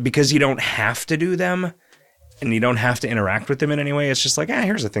there, but because you don't have to do them and you don't have to interact with them in any way, it's just like,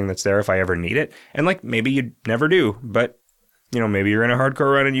 here's a thing that's there if I ever need it. And like, maybe you never do, but maybe you're in a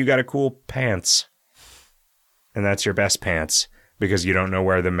hardcore run and you got a cool pants. And that's your best pants because you don't know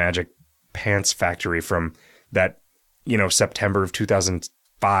where the magic pants factory from that, September of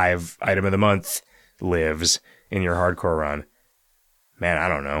 2005 item of the month lives in your hardcore run. Man, I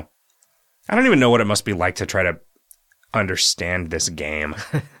don't know. I don't even know what it must be like to try to understand this game.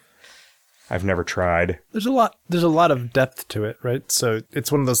 I've never tried. There's a lot of depth to it, right? So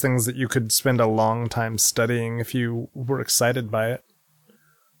it's one of those things that you could spend a long time studying if you were excited by it.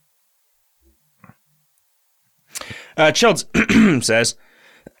 Childs says,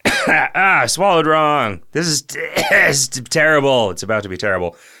 swallowed wrong. This is terrible. It's about to be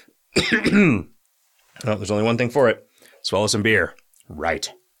terrible. There's only one thing for it. Swallow some beer.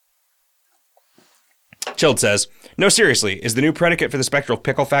 Right. Chilled says, no, seriously, is the new predicate for the Spectral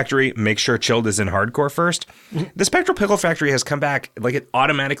Pickle Factory make sure Chilled is in hardcore first? The Spectral Pickle Factory has come back, like it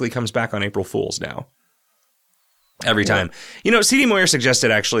automatically comes back on April Fools now. Every time. CD Moyer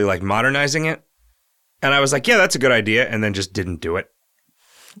suggested actually like modernizing it. And I was like, yeah, that's a good idea, and then just didn't do it.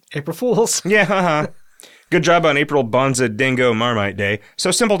 April Fools. Yeah, haha. Good job on April Bonza Dingo Marmite Day.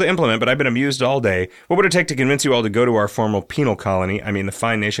 So simple to implement, but I've been amused all day. What would it take to convince you all to go to our formal penal colony, the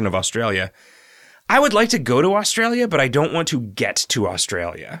fine nation of Australia? I would like to go to Australia, but I don't want to get to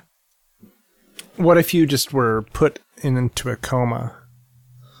Australia. What if you just were put into a coma?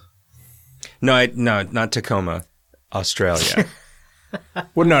 No, not Tacoma. Australia.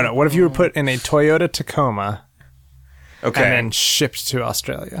 Well, no. What if you were put in a Toyota Tacoma okay. and then shipped to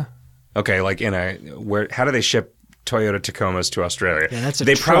Australia? Okay, like how do they ship Toyota Tacomas to Australia? Yeah, that's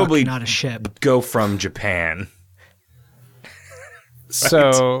they truck, probably not a ship. Go from Japan.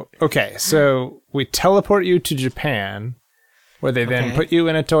 So we teleport you to Japan, where they then put you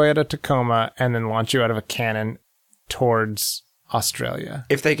in a Toyota Tacoma and then launch you out of a cannon towards Australia.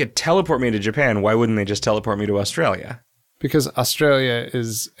 If they could teleport me to Japan, why wouldn't they just teleport me to Australia? Because Australia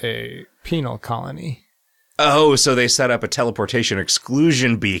is a penal colony. Oh, so they set up a teleportation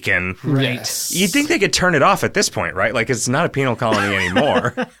exclusion beacon. Right. Yes. You'd think they could turn it off at this point, right? Like, it's not a penal colony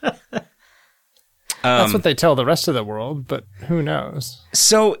anymore. That's what they tell the rest of the world, but who knows?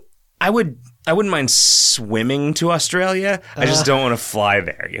 So I wouldn't mind swimming to Australia. I just don't want to fly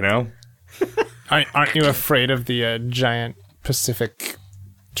there, Aren't you afraid of the giant Pacific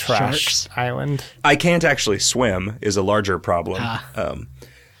trash Sharks? island? I can't actually swim is a larger problem.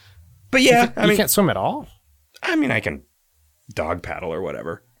 But yeah, You can't swim at all? I can dog paddle or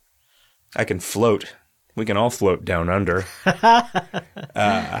whatever. I can float. We can all float down under.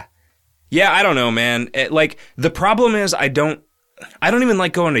 Yeah, I don't know, man. The problem is I don't even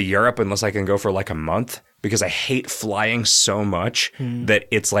like going to Europe unless I can go for like a month because I hate flying so much that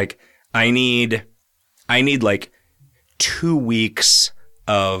it's like I need like 2 weeks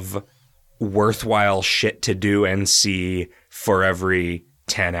of worthwhile shit to do and see for every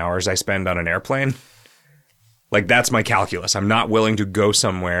 10 hours I spend on an airplane. Like, that's my calculus. I'm not willing to go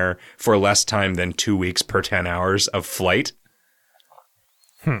somewhere for less time than 2 weeks per 10 hours of flight.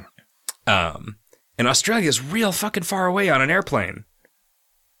 And Australia's real fucking far away on an airplane.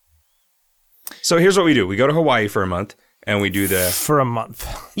 So here's what we do. We go to Hawaii for a month, and we do For a month.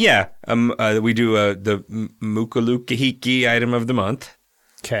 Yeah. We do the Mukalukahiki item of the month.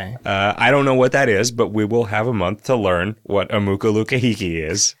 Okay. I don't know what that is, but we will have a month to learn what a Mukalukahiki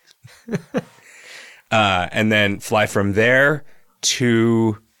is. And then fly from there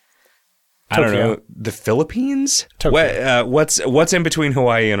to I don't Tokyo. know, the Philippines? Tokyo. What's in between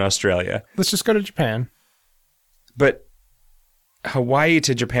Hawaii and Australia? Let's just go to Japan. But Hawaii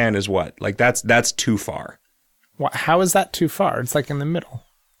to Japan is what? Like that's too far. How is that too far? It's like in the middle.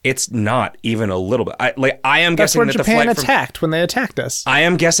 It's not even a little bit. I am That's guessing where that the Japan flight attacked when they attacked us. I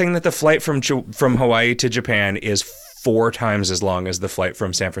am guessing that the flight from Hawaii to Japan is 4 times as long as the flight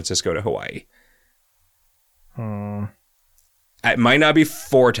from San Francisco to Hawaii. It might not be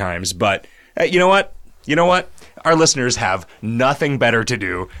 4 times, but you know what? You know what? Our listeners have nothing better to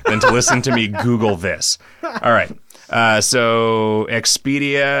do than to listen to me Google this. All right. So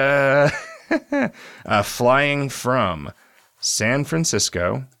Expedia flying from San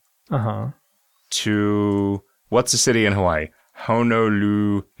Francisco to what's the city in Hawaii?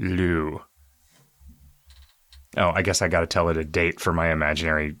 Honolulu. Oh, I guess I got to tell it a date for my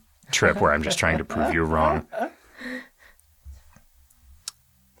imaginary trip where I'm just trying to prove you wrong.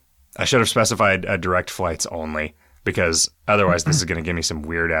 I should have specified direct flights only, because otherwise this is going to give me some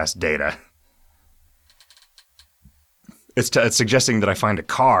weird-ass data. It's suggesting that I find a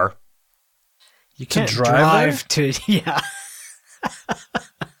car. You can't drive to, yeah.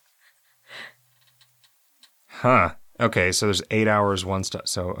 Huh. Okay, so there's 8 hours, 1 stop.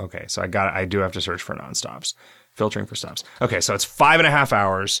 So, okay, so I do have to search for non-stops. Filtering for stops. Okay, so it's 5.5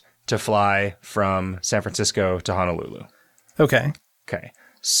 hours to fly from San Francisco to Honolulu. Okay. Okay.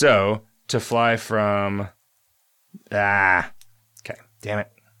 So, to fly from... Okay. Damn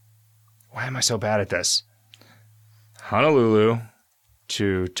it. Why am I so bad at this? Honolulu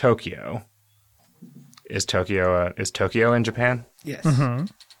to Tokyo. Is Tokyo in Japan? Yes. Mm-hmm.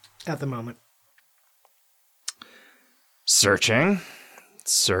 At the moment. Searching.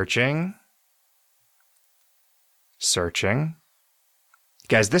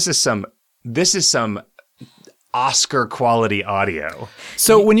 Guys, this is some Oscar quality audio.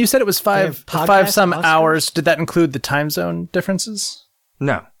 So when you said it was They have five podcast some Oscars? hours, did that include the time zone differences?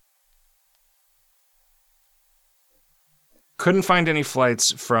 No. Couldn't find any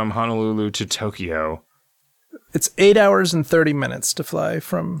flights from Honolulu to Tokyo. It's 8 hours and 30 minutes to fly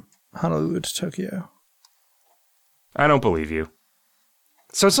from Honolulu to Tokyo. I don't believe you.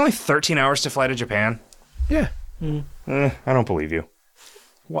 So it's only 13 hours to fly to Japan? Yeah. I don't believe you.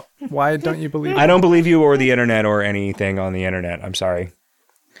 Why don't you believe I don't believe you or the internet or anything on the internet. I'm sorry.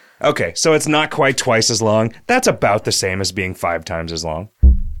 Okay, so it's not quite twice as long. That's about the same as being 5 times as long.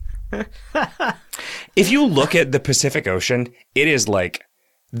 If you look at the Pacific Ocean, it is like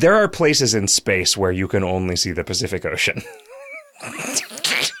there are places in space where you can only see the Pacific Ocean.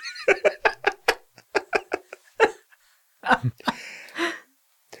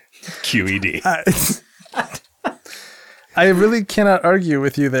 QED. I really cannot argue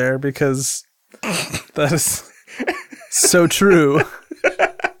with you there because that is so true.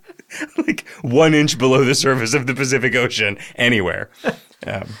 Like 1 inch below the surface of the Pacific Ocean, anywhere.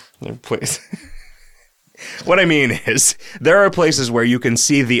 Please. What I mean is, there are places where you can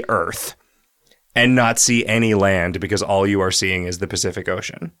see the Earth and not see any land because all you are seeing is the Pacific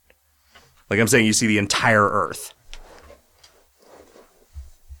Ocean. Like I'm saying, you see the entire Earth.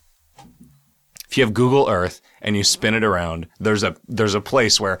 If you have Google Earth and you spin it around, there's a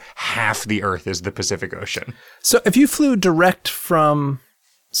place where half the Earth is the Pacific Ocean. So if you flew direct from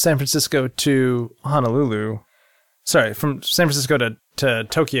San Francisco to Honolulu, from San Francisco to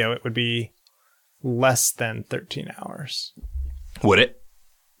Tokyo, it would be less than 13 hours. Would it?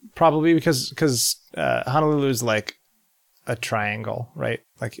 Probably because Honolulu is like a triangle, right?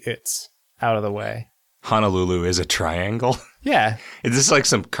 Like it's out of the way. Honolulu is a triangle? Yeah. Is this like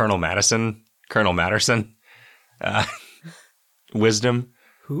some Colonel Matterson wisdom?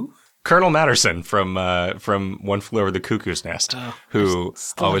 Who? Colonel Matterson from One Flew Over the Cuckoo's Nest, who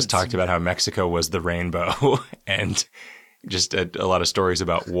always talked about how Mexico was the rainbow and just a lot of stories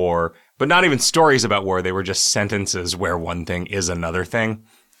about war, but not even stories about war. They were just sentences where one thing is another thing.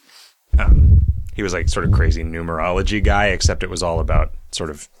 He was like sort of crazy numerology guy, except it was all about sort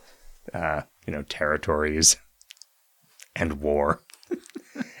of, territories and war.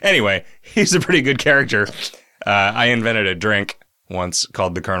 Anyway, he's a pretty good character. I invented a drink once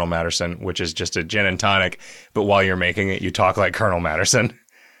called the Colonel Matterson, which is just a gin and tonic, but while you're making it, you talk like Colonel Matterson.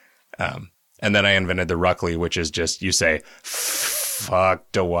 And then I invented the Ruckley, which is just, you say,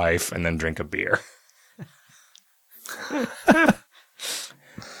 fuck the wife, and then drink a beer.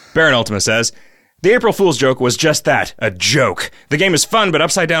 Baron Ultima says, the April Fool's joke was just that, a joke. The game is fun, but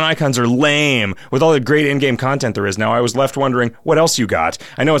upside-down icons are lame. With all the great in-game content there is now, I was left wondering, what else you got?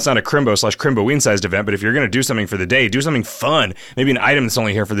 I know it's not a Crimbo/Crimboween-sized event, but if you're going to do something for the day, do something fun. Maybe an item that's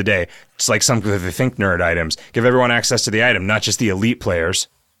only here for the day. Just like some of the Think Nerd items. Give everyone access to the item, not just the elite players.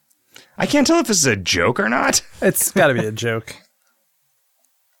 I can't tell if this is a joke or not. It's got to be a joke.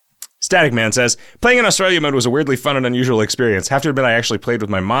 Static Man says, playing in Australia mode was a weirdly fun and unusual experience. Have to admit I actually played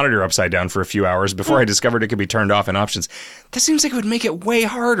with my monitor upside down for a few hours before I discovered it could be turned off in options. That seems like it would make it way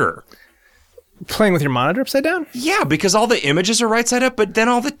harder. Playing with your monitor upside down? Yeah, because all the images are right side up, but then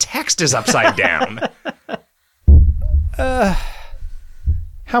all the text is upside down.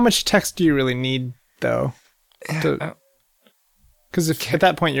 How much text do you really need, though? Because if at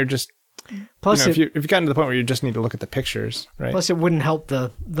that point you're just... Plus, if you've gotten to the point where you just need to look at the pictures, right? Plus, it wouldn't help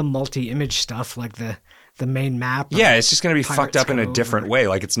the multi-image stuff, like the main map. Yeah, it's just going to be fucked up in a different way.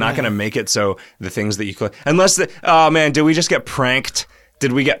 Like, it's not going to make it so the things that you could... oh, man, did we just get pranked?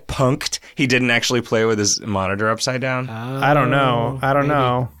 Did we get punked? He didn't actually play with his monitor upside down? I don't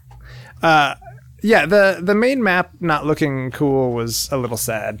know. Yeah, the main map not looking cool was a little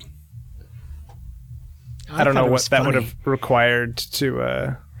sad. I don't know what that would have required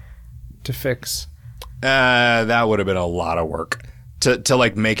to fix. That would have been a lot of work to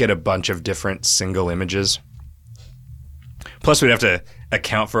like make it a bunch of different single images. Plus, we'd have to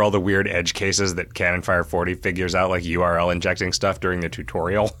account for all the weird edge cases that Cannon Fire 40 figures out, like URL injecting stuff during the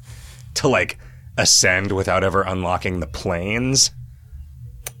tutorial to like ascend without ever unlocking the planes.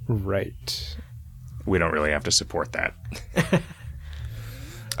 Right. We don't really have to support that.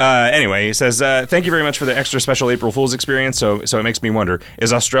 Anyway, he says, thank you very much for the extra special April Fool's experience. So it makes me wonder,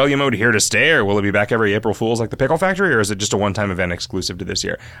 is Australia mode here to stay, or will it be back every April Fool's like the Pickle Factory, or is it just a one-time event exclusive to this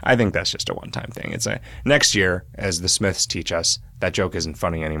year? I think that's just a one-time thing. It's next year, as the Smiths teach us, that joke isn't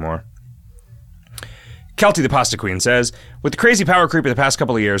funny anymore. Kelty the Pasta Queen says, with the crazy power creep of the past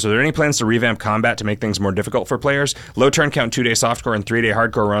couple of years, are there any plans to revamp combat to make things more difficult for players? Low turn count 2-day softcore and 3-day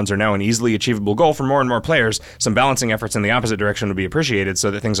hardcore runs are now an easily achievable goal for more and more players. Some balancing efforts in the opposite direction would be appreciated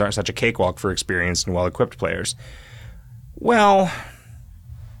so that things aren't such a cakewalk for experienced and well-equipped players. Well,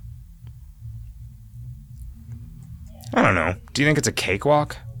 I don't know. Do you think it's a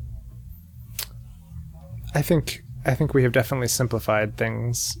cakewalk? I think we have definitely simplified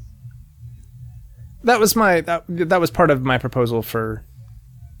things. That was that was part of my proposal for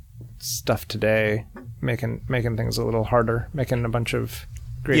stuff today, making things a little harder, making a bunch of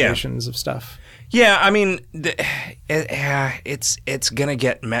gradations of stuff. Yeah, I mean, it's gonna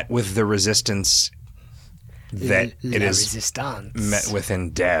get met with the resistance that it is met with in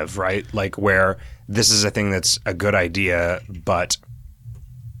dev, right? Like where this is a thing that's a good idea, but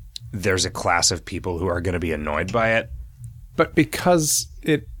there's a class of people who are going to be annoyed by it. But because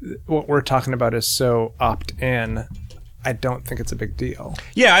what we're talking about is so opt-in, I don't think it's a big deal.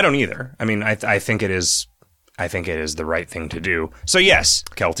 Yeah, I don't either. I mean, I think it is. I think it is the right thing to do. So yes,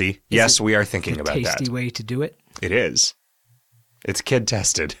 Kelty, yes, we are thinking about that. Tasty way to do it. It is. It's kid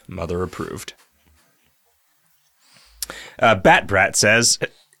tested, mother approved. Bat Brat says,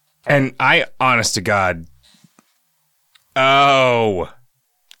 and I, honest to God, oh.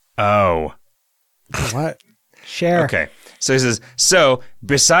 What? Share. Okay. So he says, so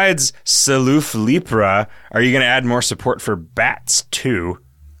besides Saluf Lipra, are you going to add more support for bats too?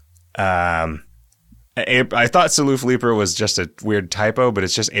 I thought Saluf Lipra was just a weird typo, but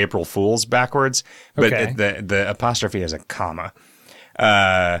it's just April Fool's backwards. But okay. The apostrophe has a comma.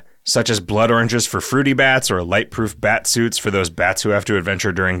 Such as blood oranges for fruity bats or light-proof bat suits for those bats who have to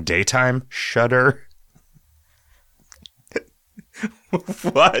adventure during daytime. Shudder.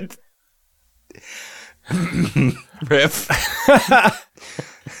 What? Riff.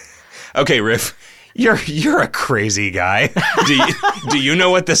 Okay, Riff. You're a crazy guy. Do you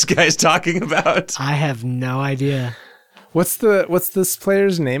know what this guy's talking about? I have no idea. What's this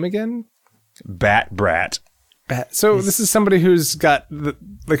player's name again? Bat Brat. So this is somebody who's got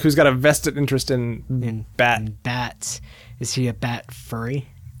a vested interest in bats. Is he a bat furry?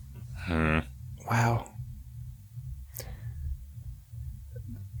 Wow.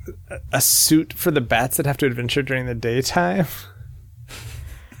 A suit for the bats that have to adventure during the daytime?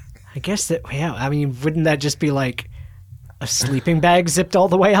 I guess that, yeah, I mean, wouldn't that just be like a sleeping bag zipped all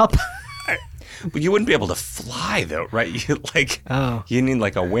the way up? Well, you wouldn't be able to fly though, right? You need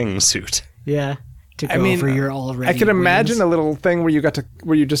like a wingsuit. Yeah. To go over your already I could imagine wings. a little thing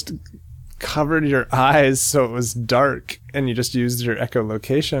where you just covered your eyes so it was dark and you just used your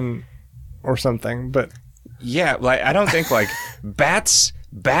echolocation or something, but yeah, like I don't think like bats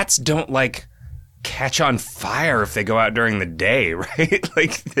don't like catch on fire if they go out during the day, right?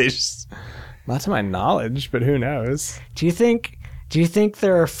 Like they just... Not to my knowledge, but who knows? Do you think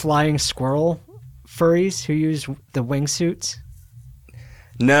there are flying squirrel furries who use the wingsuits?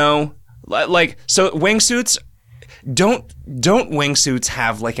 No. Like, so wingsuits, don't wingsuits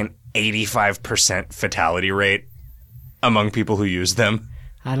have like an 85% fatality rate among people who use them?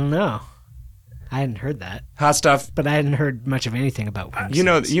 I don't know. I hadn't heard that. Hot stuff. But I hadn't heard much of anything about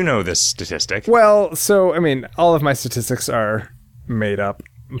wingsuits. You know this statistic. Well, so, I mean, all of my statistics are made up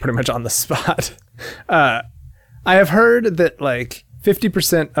pretty much on the spot. I have heard that, like,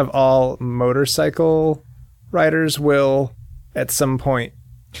 50% of all motorcycle riders will, at some point...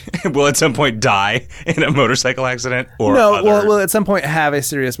 will at some point die in a motorcycle accident? Or no, will at some point have a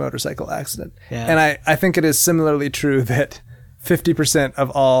serious motorcycle accident. Yeah. And I think it is similarly true that 50% of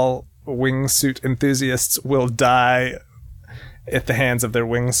all wingsuit enthusiasts will die at the hands of their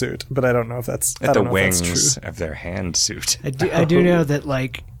wingsuit, but I don't know if that's at the wings of their hand suit. I do know that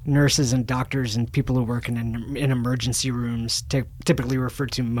like nurses and doctors and people who work in emergency rooms typically refer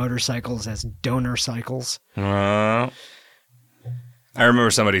to motorcycles as donor cycles. I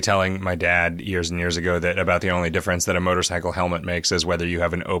remember somebody telling my dad years and years ago that about the only difference that a motorcycle helmet makes is whether you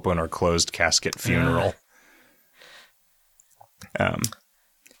have an open or closed casket funeral.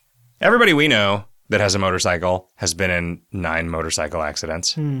 Everybody we know that has a motorcycle has been in 9 motorcycle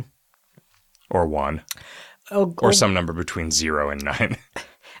accidents. Or 1. Or some number between 0 and 9.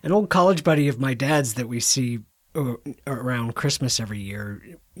 An old college buddy of my dad's that we see around Christmas every year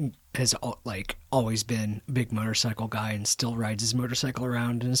has always been a big motorcycle guy and still rides his motorcycle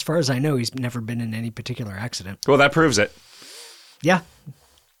around. And as far as I know, he's never been in any particular accident. Well, that proves it. Yeah.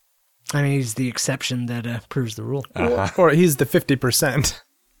 I mean, he's the exception that proves the rule. Or he's the 50%.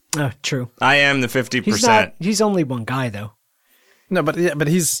 Oh, true. I am the 50%. He's only one guy, though. No, but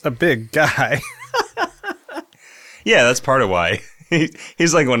he's a big guy. Yeah, that's part of why.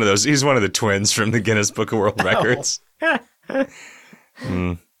 He's like one of those. He's one of the twins from the Guinness Book of World Records. Do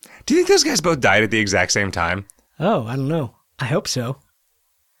you think those guys both died at the exact same time? Oh, I don't know. I hope so.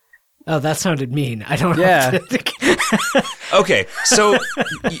 Oh, that sounded mean. I don't know. Yeah. Okay, so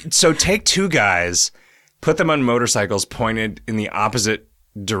take 2 guys, put them on motorcycles pointed in the opposite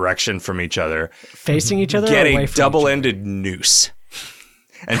direction from each other, facing each other, get or away a from double-ended noose,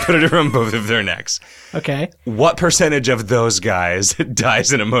 and put it around both of their necks. Okay. What percentage of those guys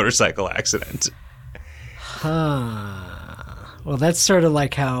dies in a motorcycle accident? Well, that's sort of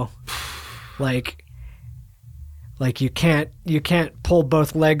like how, like you can't pull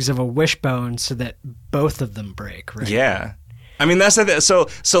both legs of a wishbone so that both of them break, right? Yeah. I mean, that's so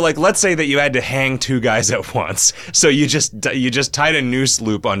like, let's say that you had to hang 2 guys at once. So you just tied a noose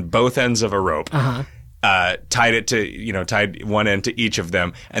loop on both ends of a rope. Tied it to, tied one end to each of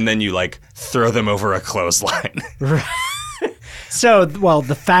them, and then you like throw them over a clothesline. So, well,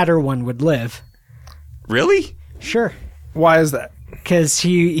 the fatter one would live. Really? Sure. Why is that? Because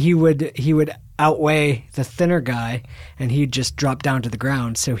he would outweigh the thinner guy, and he'd just drop down to the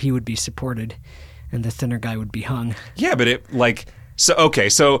ground, so he would be supported, and the thinner guy would be hung. Yeah, but so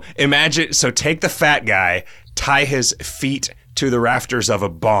take the fat guy, tie his feet to the rafters of a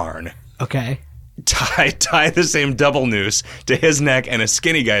barn. Okay. Tie the same double noose to his neck and a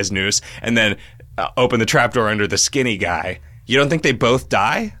skinny guy's noose, and then open the trapdoor under the skinny guy. You don't think they both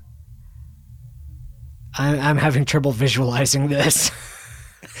die? I'm having trouble visualizing this.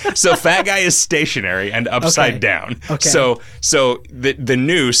 So fat guy is stationary and upside down. Okay. So the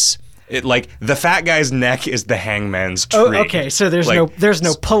noose, the fat guy's neck is the hangman's tree. Oh, okay. So there's no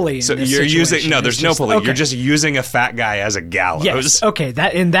pulley in so this you're situation. There's no pulley. Okay. You're just using a fat guy as a gallows. Yes. Okay.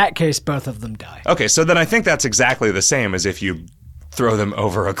 In that case, both of them die. Okay. So then I think that's exactly the same as if you throw them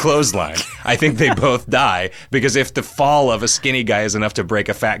over a clothesline. I think they both die because if the fall of a skinny guy is enough to break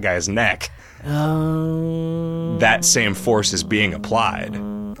a fat guy's neck, that same force is being applied.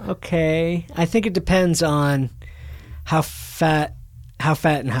 Okay. I think it depends on how fat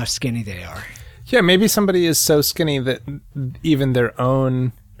and how skinny they are. Yeah, maybe somebody is so skinny that even their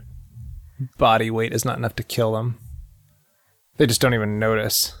own body weight is not enough to kill them. They just don't even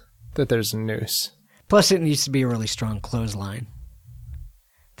notice that there's a noose. Plus, it needs to be a really strong clothesline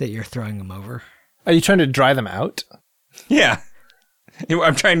that you're throwing them over. Are you trying to dry them out? Yeah.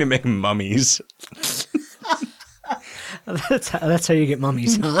 I'm trying to make mummies. That's how you get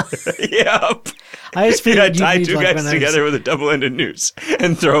mummies, huh? Yep. I just figured tie 2 guys together with a double-ended noose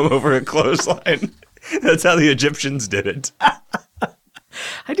and throw them over a clothesline. That's how the Egyptians did it.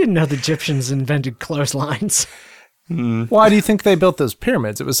 I didn't know the Egyptians invented clotheslines. Why do you think they built those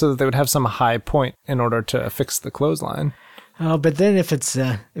pyramids? It was so that they would have some high point in order to fix the clothesline. Oh, but then if it's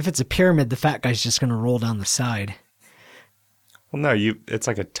a pyramid, the fat guy's just going to roll down the side. Well, no, it's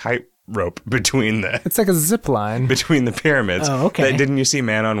like a tightrope between the... It's like a zip line. Between the pyramids. Oh, okay. Didn't you see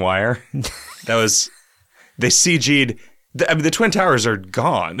Man on Wire? They CG'd... the Twin Towers are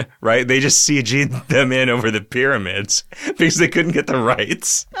gone, right? They just CG'd them in over the pyramids because they couldn't get the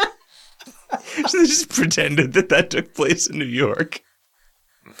rights. So they just pretended that took place in New York.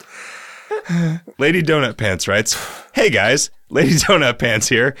 Lady Donut Pants writes, "Hey guys, Lady Donut Pants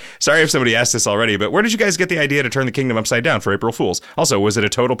here. Sorry if somebody asked this already, but where did you guys get the idea to turn the kingdom upside down for April Fools? Also, was it a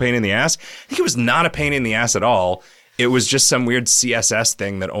total pain in the ass? I think it was not a pain in the ass at all. It was just some weird CSS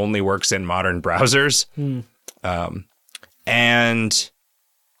thing that only works in modern browsers. And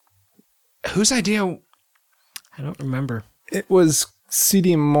whose idea? I don't remember. It was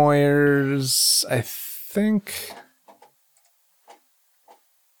C.D. Moyer's, I think.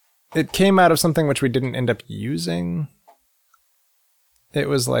 It came out of something which we didn't end up using. It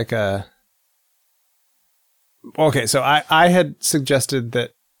was like a... Okay, so I had suggested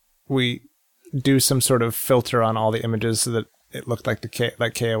that we do some sort of filter on all the images so that it looked like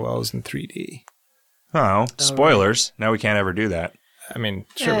like KOLs in 3D. Oh, spoilers. Now we can't ever do that. I mean,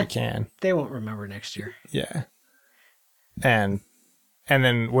 sure we can. They won't remember next year. Yeah. And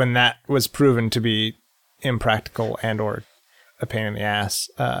then when that was proven to be impractical and or a pain in the ass,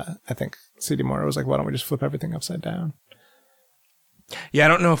 I think C.D. Moore was like, why don't we just flip everything upside down? Yeah, I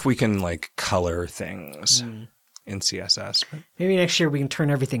don't know if we can like color things in CSS. But... Maybe next year we can turn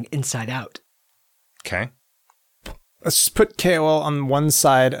everything inside out. Okay. Let's just put KOL on one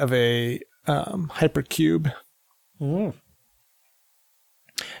side of a hypercube.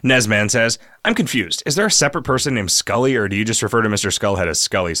 Nesman says, I'm confused. Is there a separate person named Scully, or do you just refer to Mr. Skullhead as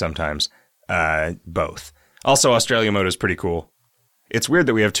Scully sometimes? Both. Also, Australia mode is pretty cool. It's weird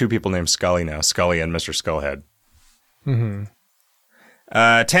that we have two people named Scully now, Scully and Mr. Skullhead.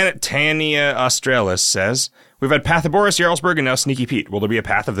 Tania Australis says, we've had Path of Boris Jarlsberg and now Sneaky Pete. Will there be a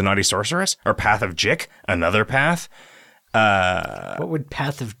Path of the Naughty Sorceress? Or Path of Jick? Another path? What would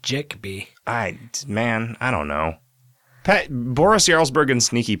Path of Jick be? I don't know. Boris Jarlsberg and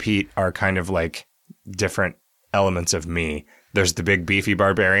Sneaky Pete are kind of like different elements of me. There's the big beefy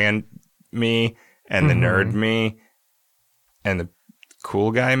barbarian me, and the nerd me, and the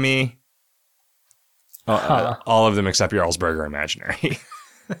cool guy me. All of them except Jarlsberg are imaginary.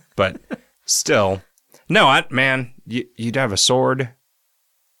 But still, no, you'd have a sword.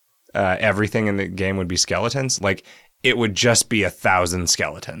 Everything in the game would be skeletons. Like, it would just be 1,000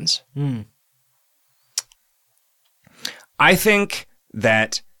 skeletons. I think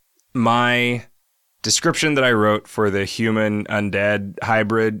that my description that I wrote for the human undead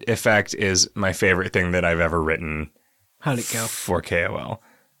hybrid effect is my favorite thing that I've ever written. How'd it go? For KOL.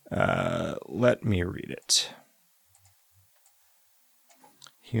 Let me read it.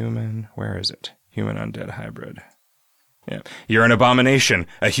 Where is it? Human undead hybrid. Yeah. You're an abomination,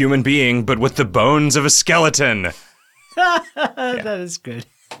 a human being, but with the bones of a skeleton. That is good.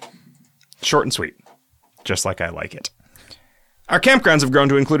 Short and sweet. Just like I like it. Our campgrounds have grown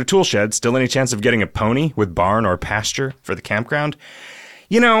to include a tool shed. Still any chance of getting a pony with barn or pasture for the campground?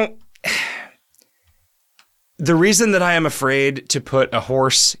 You know, the reason that I am afraid to put a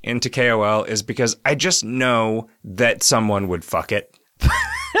horse into KOL is because I just know that someone would fuck it.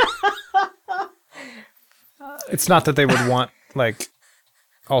 It's not that they would want, like,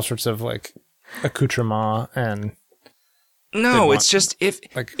 all sorts of, like, accoutrement and... No, it's just if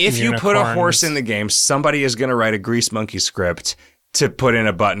you put a horse unicorns. in the game, somebody is going to write a Grease Monkey script to put in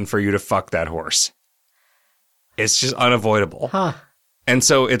a button for you to fuck that horse. It's just unavoidable. Huh. And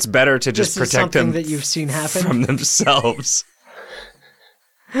so it's better to just protect them that you've seen happen from themselves.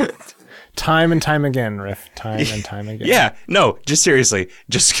 Time and time again, Riff. Time and time again. Yeah, no, just seriously.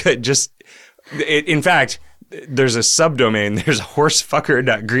 In fact, there's a subdomain, there's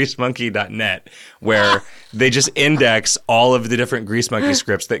horsefucker.greasemonkey.net where they just index all of the different Grease Monkey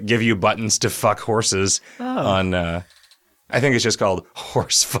scripts that give you buttons to fuck horses on, I think it's just called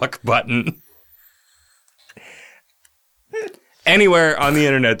horse fuck button. Anywhere on the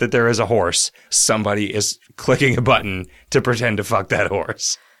internet that there is a horse, somebody is clicking a button to pretend to fuck that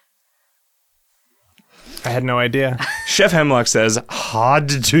horse. I had no idea. Chef Hemlock says, "Hod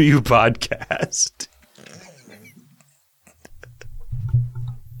do you podcast?"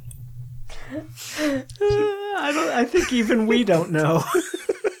 I think even we don't know.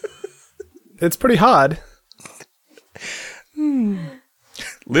 It's pretty hard.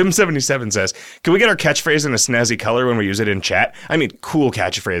 Lim77 says, "Can we get our catchphrase in a snazzy color when we use it in chat? I mean, cool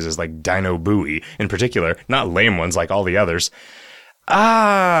catchphrases like Dino Buoy in particular, not lame ones like all the others."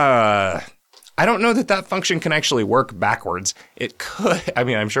 I don't know that function can actually work backwards. It could. I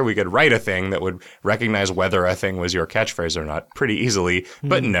mean, I'm sure we could write a thing that would recognize whether a thing was your catchphrase or not pretty easily,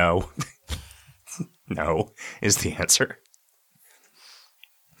 but no. No is the answer.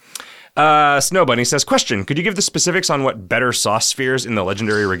 Snow Bunny says, question, could you give the specifics on what better sauce spheres in the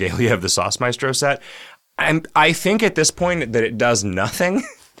legendary regalia of the Sauce Maestro set? I think at this point that it does nothing.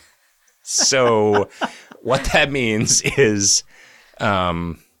 So what that means is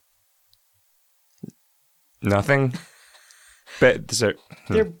Nothing. But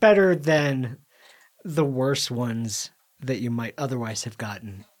They're better than the worst ones that you might otherwise have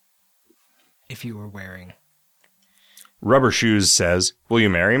gotten if you were wearing. Rubber Shoes says, "Will you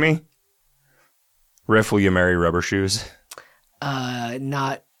marry me?" Riff, will you marry Rubber Shoes?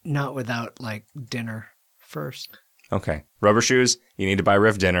 Not without like dinner first. Okay. Rubber Shoes, you need to buy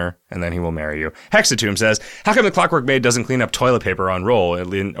Riff dinner, and then he will marry you. Hexatomb says, "How come the Clockwork Maid doesn't clean up toilet paper on roll,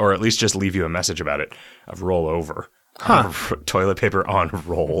 or at least just leave you a message about it?" Of roll over. Huh. Toilet paper on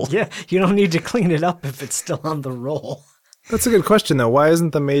roll. Yeah, you don't need to clean it up if it's still on the roll. That's a good question, though. Why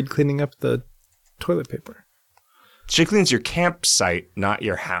isn't the maid cleaning up the toilet paper? She cleans your campsite, not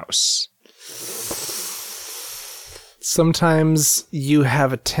your house. Sometimes you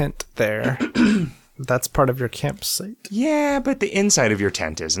have a tent there. That's part of your campsite. Yeah, but the inside of your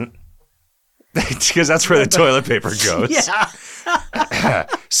tent isn't. Because that's where the toilet paper goes. Yeah.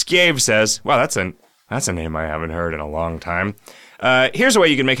 Scave says, "Wow, that's a name I haven't heard in a long time. Here's a way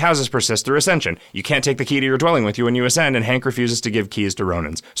you can make houses persist through Ascension. You can't take the key to your dwelling with you when you ascend, and Hank refuses to give keys to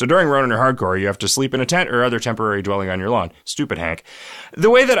Ronins. So during Ronin or Hardcore, you have to sleep in a tent or other temporary dwelling on your lawn. Stupid Hank."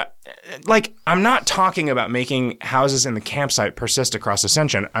 The way that, I'm not talking about making houses in the campsite persist across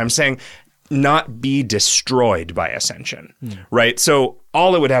Ascension. I'm saying not be destroyed by Ascension, right? So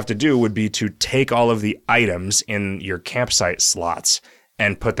all it would have to do would be to take all of the items in your campsite slots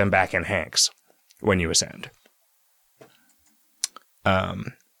and put them back in Hank's when you ascend.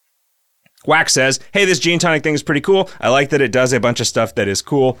 Wax says, "Hey, this gene tonic thing is pretty cool. I like that it does a bunch of stuff that is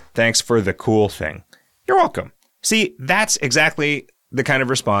cool. Thanks for the cool thing." You're welcome. See, that's exactly the kind of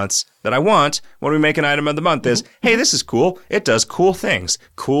response that I want when we make an item of the month is, "Hey, this is cool. It does cool things.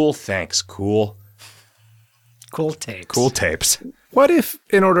 Cool, thanks. Cool. Cool tapes. Cool tapes." What if,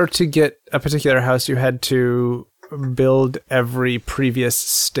 in order to get a particular house, you had to build every previous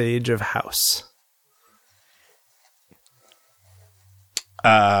stage of house?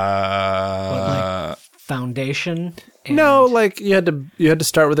 Like foundation? No, like you had to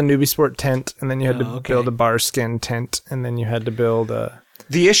start with a newbie sport tent, and then you had to build a bar skin tent, and then you had to build a...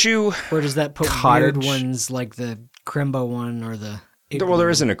 The issue... Where does that put cottage. Weird ones like the Crimbo one or the... Well,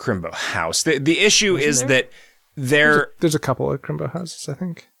 there isn't a Crimbo house. The issue is that There's a couple of Crimbo houses, I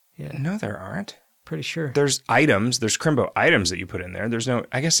think. Yeah. No, there aren't. Pretty sure. There's items. There's Crimbo items that you put in there. There's no...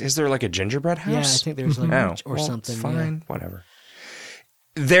 I guess, is there like a gingerbread house? Yeah, I think there's like or well, something. Fine, yeah. whatever.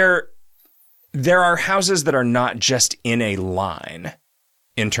 There are houses that are not just in a line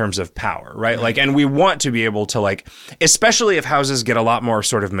in terms of power, right? Like, and we want to be able to especially if houses get a lot more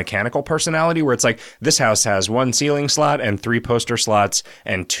sort of mechanical personality where it's like, this house has 1 ceiling slot and 3 poster slots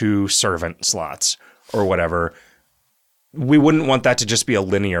and 2 servant slots or whatever. We wouldn't want that to just be a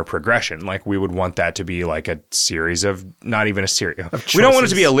linear progression. Like, we would want that to be like a series of, not even a series. We don't want it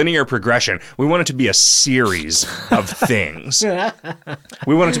to be a linear progression. We want it to be a series of things.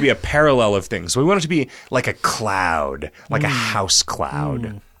 We want it to be a parallel of things. We want it to be like a cloud, like a house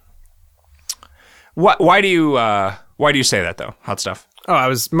cloud. Why do you say that though? Hot stuff. Oh, I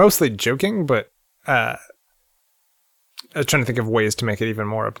was mostly joking, but I was trying to think of ways to make it even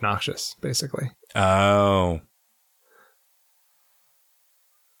more obnoxious, basically. Oh.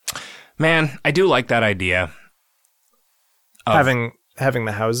 Man, I do like that idea. Having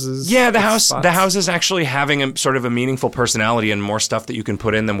the houses. Yeah, the houses actually having a sort of a meaningful personality and more stuff that you can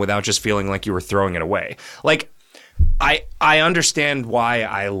put in them without just feeling like you were throwing it away. Like, I understand why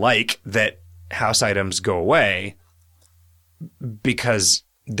I like that house items go away, because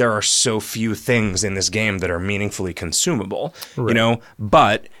there are so few things in this game that are meaningfully consumable, right.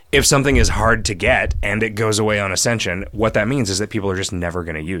 But if something is hard to get and it goes away on Ascension, what that means is that people are just never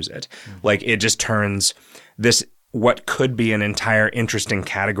going to use it. Like, it just turns this, what could be an entire interesting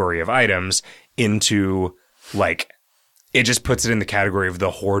category of items into, it just puts it in the category of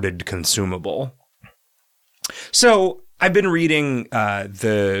the hoarded consumable. So I've been reading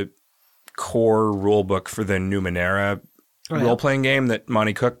the core rulebook for the Numenera role-playing game that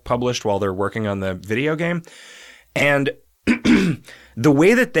Monty Cook published while they're working on the video game. And the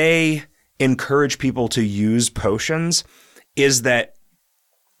way that they encourage people to use potions is that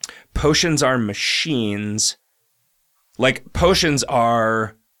potions are machines. Like, potions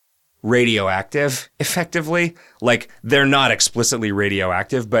are radioactive, effectively. Like, they're not explicitly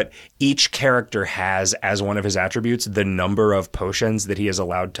radioactive, but each character has, as one of his attributes, the number of potions that he is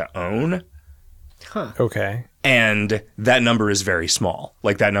allowed to own. Huh. Okay. And that number is very small.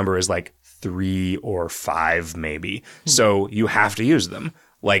 Like, that number is 3 or 5 maybe. So you have to use them.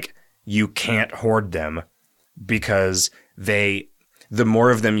 Like, you can't hoard them because the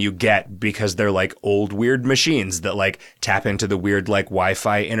more of them you get because they're like old weird machines that like tap into the weird like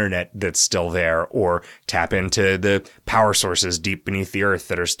Wi-Fi internet that's still there, or tap into the power sources deep beneath the earth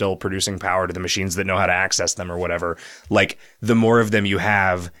that are still producing power to the machines that know how to access them or whatever. Like the more of them you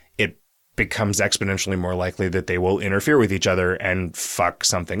have, it becomes exponentially more likely that they will interfere with each other and fuck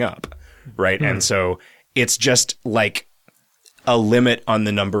something up. Right. And so it's just like a limit on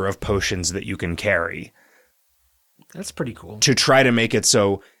the number of potions that you can carry. That's pretty cool. To try to make it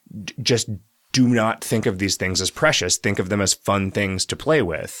so just do not think of these things as precious. Think of them as fun things to play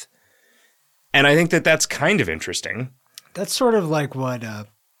with. And I think that that's kind of interesting. That's sort of like what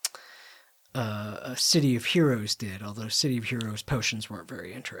City of Heroes did, although City of Heroes potions weren't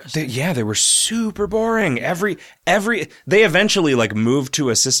very interesting. They were super boring. They eventually like moved to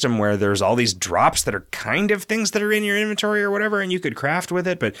a system where there's all these drops that are kind of things that are in your inventory or whatever, and you could craft with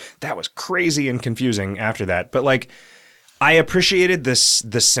it, but that was crazy and confusing after that. But like, I appreciated the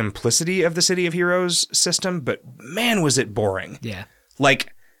simplicity of the City of Heroes system, but man, was it boring. Yeah.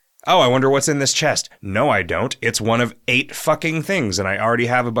 Like, oh, I wonder what's in this chest. No, I don't. It's one of 8 fucking things, and I already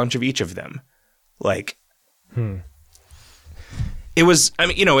have a bunch of each of them. Like, it was, I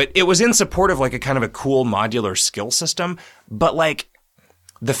mean, you know, it was in support of like a kind of a cool modular skill system, but like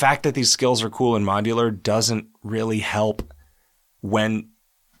the fact that these skills are cool and modular doesn't really help when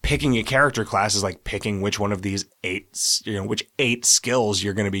picking a character class is like picking which one of these 8, which 8 skills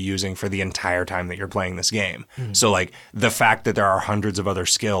you're going to be using for the entire time that you're playing this game. So like the fact that there are hundreds of other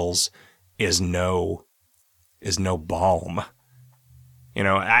skills is no balm. You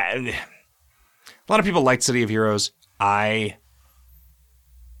know, a lot of people liked City of Heroes. I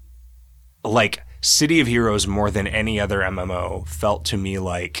like City of Heroes more than any other MMO felt to me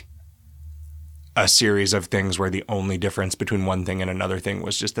like a series of things where the only difference between one thing and another thing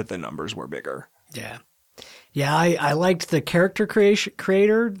was just that the numbers were bigger. Yeah. Yeah, I liked the character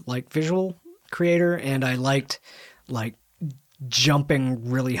creator, like visual creator, and I liked like jumping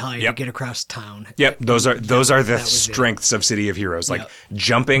really high to get across town. Yep, those are the strengths of City of Heroes. Like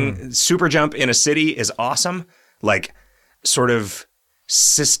jumping, super jump in a city is awesome. Like sort of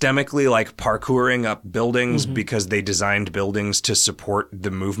systemically like parkouring up buildings because they designed buildings to support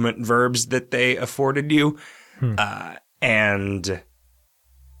the movement verbs that they afforded you. And,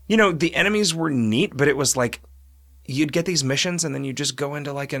 you know, the enemies were neat, but it was like you'd get these missions and then you just go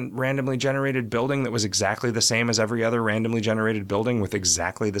into like a randomly generated building that was exactly the same as every other randomly generated building with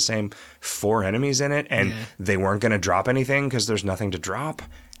exactly the same 4 enemies in it. And they weren't going to drop anything because there's nothing to drop.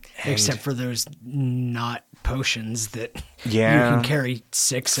 Except for those not potions that you can carry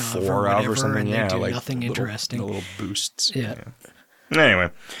 6 of 4 or whatever, or something. and they do like nothing interesting. The little boosts. Yeah.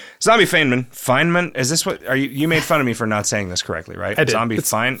 Anyway, Zombie Feynman. Is this what you made fun of me for not saying this correctly, right? I did. Zombie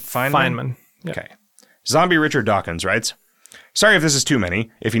It's Feynman. Yeah. Okay. Zombie Richard Dawkins writes, sorry if this is too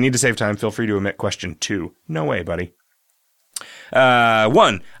many. If you need to save time, feel free to omit question 2. No way, buddy. 1, I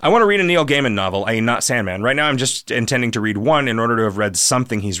want to read a Neil Gaiman novel, i.e. not Sandman. Right now, I'm just intending to read 1 in order to have read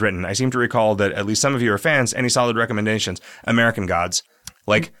something he's written. I seem to recall that at least some of you are fans. Any solid recommendations? American Gods.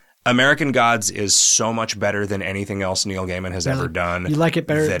 Like, American Gods is so much better than anything else Neil Gaiman has ever done. You like it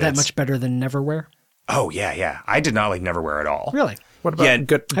better, that much better than Neverwhere? Oh, yeah. I did not like Neverwhere at all. Really? What about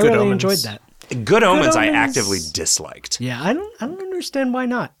Good I really Omens? enjoyed that. Good Omens I actively disliked. Yeah, I don't understand why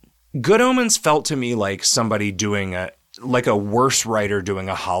not. Good Omens felt to me like somebody doing a worse writer doing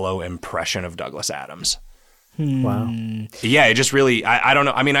a hollow impression of Douglas Adams. Wow. Yeah, it just really, I don't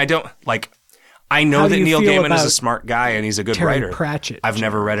know. I mean, I don't, like, I know that Neil Gaiman is a smart guy and he's a good Terry writer. Pratchett. I've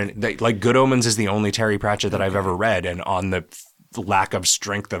never read any, like, Good Omens is the only Terry Pratchett that I've ever read, and on the lack of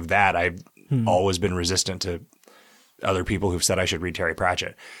strength of that, I've always been resistant to other people who've said I should read Terry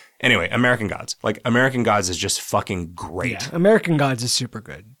Pratchett. Anyway, American Gods. Like, American Gods is just fucking great. Yeah, American Gods is super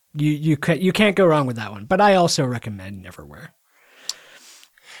good. You can't go wrong with that one. But I also recommend Neverwhere.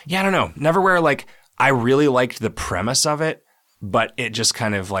 Yeah, I don't know. Neverwhere, like, I really liked the premise of it, but it just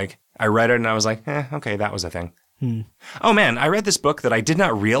kind of like, I read it and I was like, okay, that was a thing. Oh man, I read this book that I did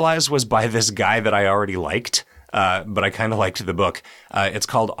not realize was by this guy that I already liked. But I kind of liked the book. It's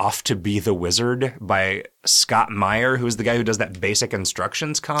called Off to Be the Wizard by Scott Meyer, who's the guy who does that Basic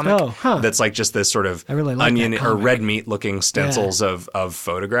Instructions comic. Oh, huh. That's like just this sort of really like onion that or comic. red meat looking stencils of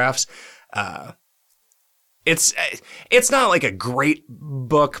photographs. It's not like a great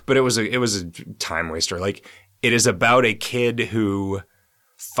book, but it was a time waster. Like, it is about a kid who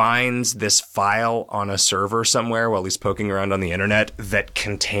finds this file on a server somewhere while he's poking around on the internet that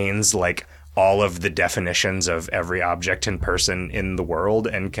contains like all of the definitions of every object and person in the world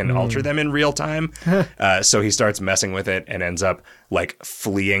and can alter them in real time. So he starts messing with it and ends up like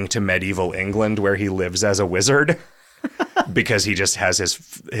fleeing to medieval England where he lives as a wizard. because he just has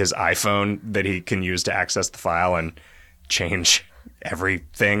his iPhone that he can use to access the file and change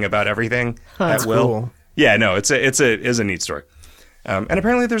everything about everything at will. Cool. Yeah, no, it's a neat story. And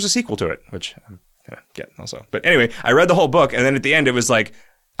apparently there's a sequel to it, which I'm gonna get also. But anyway, I read the whole book, and then at the end it was like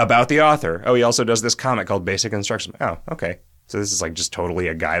about the author. Oh, he also does this comic called Basic Instructions. Oh, okay. So this is like just totally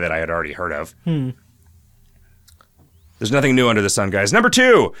a guy that I had already heard of. There's nothing new under the sun, guys. Number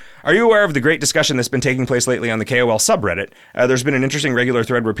 2, are you aware of the great discussion that's been taking place lately on the KoL subreddit? There's been an interesting regular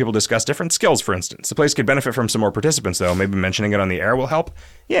thread where people discuss different skills, for instance. The place could benefit from some more participants, though. Maybe mentioning it on the air will help?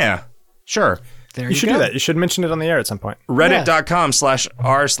 Yeah, sure. There You should go. do that. You should mention it on the air at some point.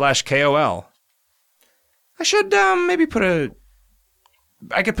 Reddit.com/r/KOL. I should maybe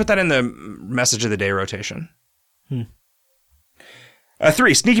I could put that in the message of the day rotation.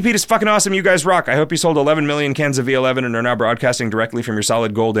 3, Sneaky Pete is fucking awesome. You guys rock. I hope you sold 11 million cans of V11 and are now broadcasting directly from your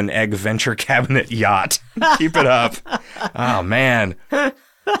solid golden egg venture cabinet yacht. Keep it up. Oh, man.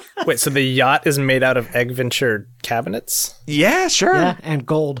 Wait, so the yacht is made out of Egg Venture cabinets? Yeah, sure. Yeah, and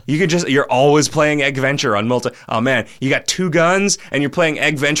gold. You're always playing Egg Venture on oh man, you got 2 guns and you're playing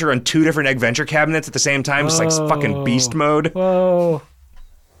Egg Venture on 2 different Egg Venture cabinets at the same time. It's like fucking beast mode. Whoa.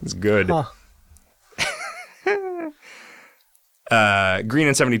 It's good. Huh. Green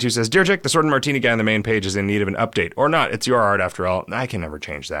and 72 says, Dear Chick, the Sword and Martini guy on the main page is in need of an update. Or not. It's your art after all. I can never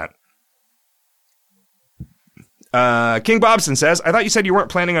change that. King Bobson says, I thought you said you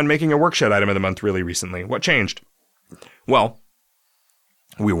weren't planning on making a workshed item of the month really recently. What changed? Well,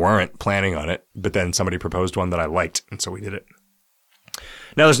 we weren't planning on it, but then somebody proposed one that I liked, and so we did it.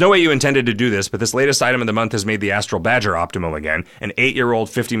 Now, there's no way you intended to do this, but this latest item of the month has made the Astral Badger optimal again. An 8-year-old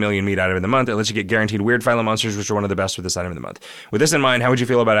 50 million meat item of the month. It lets you get guaranteed weird Philo monsters, which are one of the best with this item of the month. With this in mind, how would you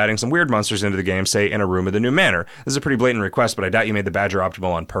feel about adding some weird monsters into the game, say, in a room of the new manor? This is a pretty blatant request, but I doubt you made the Badger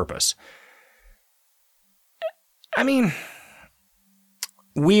optimal on purpose. I mean,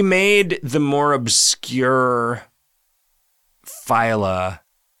 we made the more obscure phyla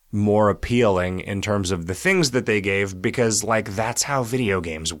more appealing in terms of the things that they gave because, like, that's how video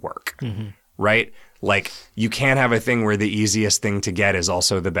games work, right? Like, you can't have a thing where the easiest thing to get is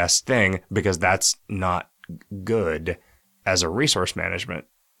also the best thing because that's not good as a resource management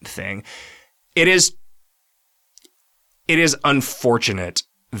thing. It is unfortunate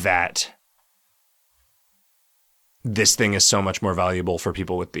that this thing is so much more valuable for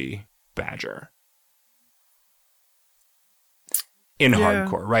people with the Badger. In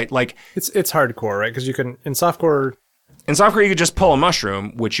hardcore, right? Like it's hardcore, right? Because you can in softcore you could just pull a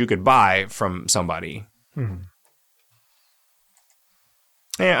mushroom, which you could buy from somebody. Mm-hmm.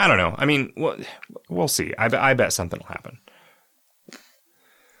 Yeah, I don't know. I mean, we'll see. I bet something will happen.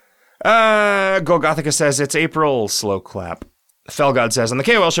 Golgothica says it's April. Slow clap. Felgod says, on the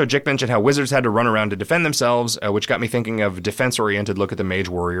KoL show, Jick mentioned how wizards had to run around to defend themselves, which got me thinking of defense-oriented look at the mage,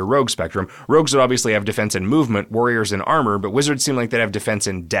 warrior, rogue spectrum. Rogues would obviously have defense in movement, warriors in armor, but wizards seem like they'd have defense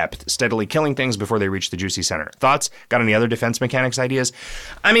in depth, steadily killing things before they reach the juicy center. Thoughts? Got any other defense mechanics ideas?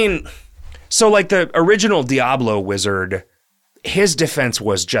 I mean, so like the original Diablo wizard, his defense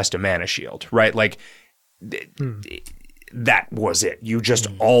was just a mana shield, right? Like, that was it. You just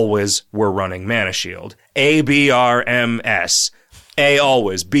always were running mana shield. A, B, R, M, S. A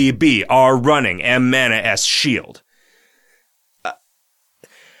always, B, B, R running, M mana, S shield.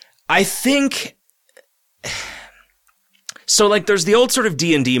 I think... So, like, there's the old sort of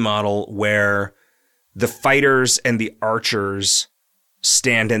D&D model where the fighters and the archers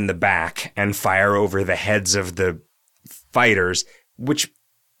stand in the back and fire over the heads of the fighters, which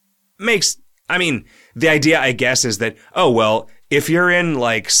makes... I mean, the idea, I guess, is that, oh, well, if you're in,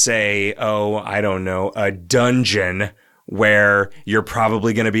 like, say, I don't know, a dungeon where you're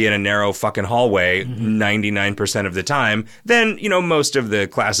probably going to be in a narrow fucking hallway 99% of the time, then, you know, most of the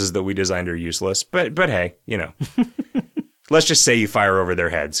classes that we designed are useless. But hey, you know, let's just say you fire over their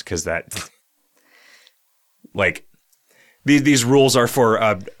heads because that, like, these rules are for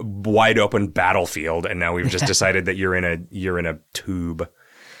a wide open battlefield, and now we've just decided that you're in a tube.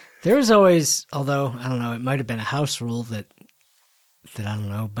 There was always, although, I don't know, it might have been a house rule that I don't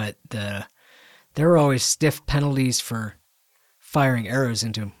know, but there were always stiff penalties for firing arrows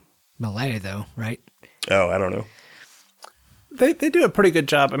into melee, though, right? Oh, I don't know. They do a pretty good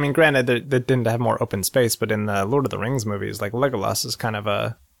job. I mean, granted, they didn't have more open space, but in the Lord of the Rings movies, like Legolas is kind of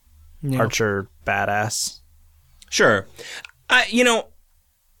a archer badass. Sure.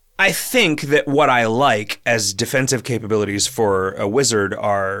 I think that what I like as defensive capabilities for a wizard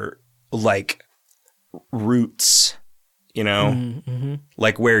are like roots, you know,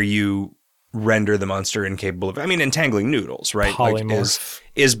 like where you render the monster incapable of, I mean, entangling noodles, right? Polymorph. Like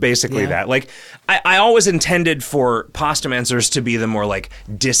is basically that. Like I always intended for Postamancers to be the more like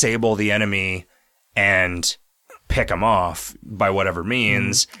disable the enemy and pick them off by whatever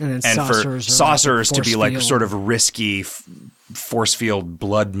means, And for saucerers to be like field. sort of risky force field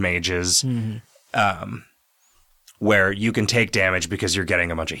blood mages, where you can take damage because you're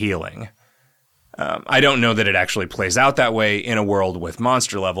getting a bunch of healing. I don't know that it actually plays out that way in a world with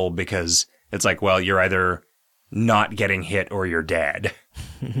monster level, because it's like, well, you're either not getting hit or you're dead,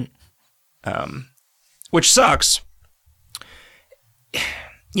 which sucks.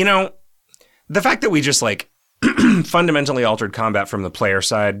 You know, the fact that we just like fundamentally altered combat from the player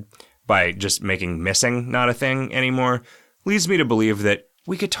side by just making missing not a thing anymore leads me to believe that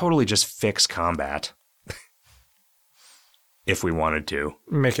we could totally just fix combat if we wanted to.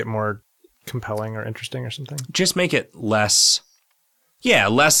 Make it more compelling or interesting or something. Just make it less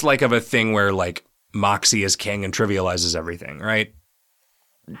like of a thing where like Moxie is king and trivializes everything, right?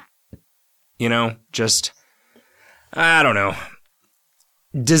 You know, just, I don't know.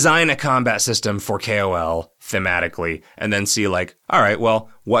 Design a combat system for KoL thematically, and then see like, all right, well,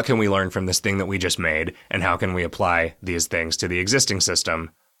 what can we learn from this thing that we just made, and how can we apply these things to the existing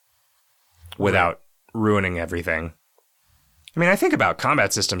system without ruining everything? I mean, I think about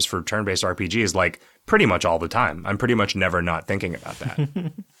combat systems for turn-based RPGs like pretty much all the time. I'm pretty much never not thinking about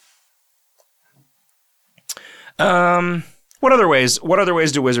that. What other ways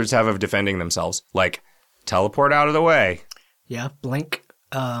do wizards have of defending themselves? Like teleport out of the way. Yeah, blink.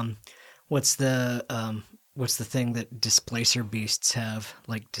 What's the thing that displacer beasts have?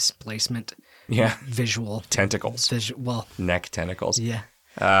 Like displacement. Yeah. Visual. Tentacles. Neck tentacles. Yeah.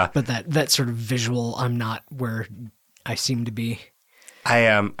 But that sort of visual, I'm not where I seem to be.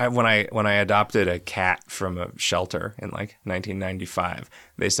 When I adopted a cat from a shelter in like 1995,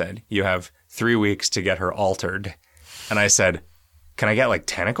 they said, you have 3 weeks to get her altered. And I said, can I get like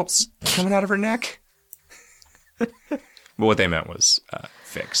tentacles coming out of her neck? But what they meant was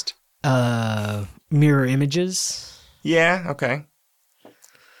fixed. Mirror images. Yeah, okay.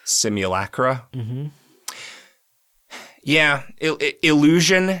 Simulacra. Mm-hmm. Yeah,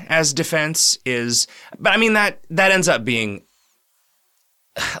 illusion as defense is... But I mean, that ends up being...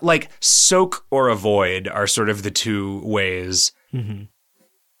 Like, soak or avoid are sort of the two ways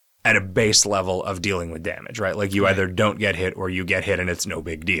at a base level of dealing with damage, right? Like, you either don't get hit or you get hit and it's no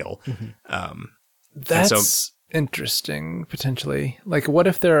big deal. Mm-hmm. That's interesting, potentially. Like, what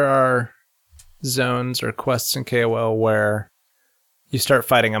if there are zones or quests in KoL where you start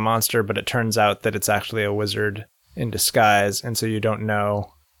fighting a monster, but it turns out that it's actually a wizard in disguise, and so you don't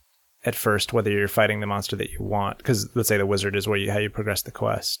know at first whether you're fighting the monster that you want, because let's say the wizard is how you progress the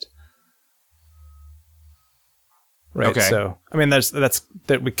quest. Right. Okay. So, I mean, that's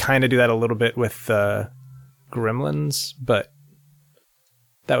that we kind of do that a little bit with gremlins, but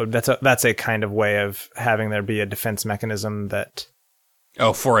that's a kind of way of having there be a defense mechanism that.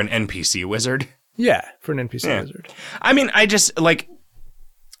 Oh, for an NPC wizard? Yeah, for an NPC wizard. I mean, I just like.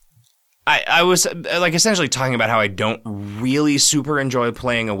 I was like essentially talking about how I don't really super enjoy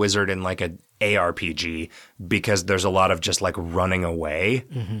playing a wizard in like a ARPG because there's a lot of just like running away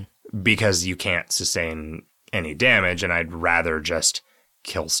because you can't sustain any damage, and I'd rather just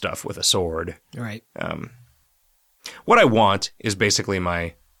kill stuff with a sword. Right. What I want is basically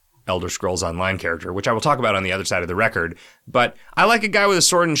my Elder Scrolls Online character, which I will talk about on the other side of the record, but I like a guy with a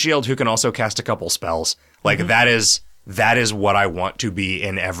sword and shield who can also cast a couple spells. Like that is what I want to be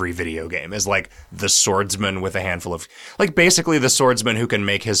in every video game, is like the swordsman with a handful of, like basically the swordsman who can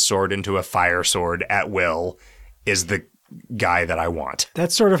make his sword into a fire sword at will is the guy that I want.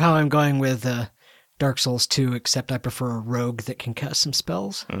 That's sort of how I'm going with Dark Souls 2, except I prefer a rogue that can cast some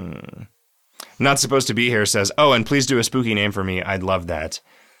spells. Not Supposed to Be Here says, oh, and please do a spooky name for me. I'd love that.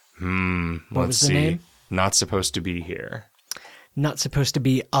 What Let's was the see. name? Not Supposed to Be Here. Not supposed to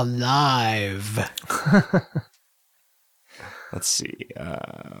be alive. Let's see.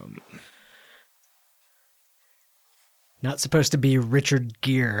 Not supposed to be Richard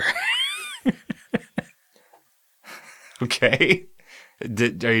Gere. Okay.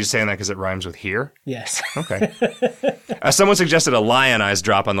 Are you saying that because it rhymes with here? Yes. Okay. Someone suggested a Lion-Eyes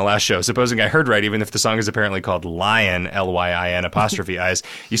drop on the last show. Supposing I heard right, even if the song is apparently called Lion, Lyin apostrophe eyes.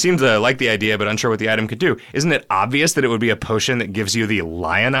 You seem to like the idea, but unsure what the item could do. Isn't it obvious that it would be a potion that gives you the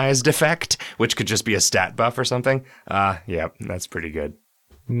Lion-Eyes effect, which could just be a stat buff or something? Yeah, that's pretty good.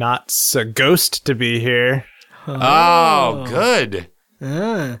 Not so ghost to be here. Oh, good.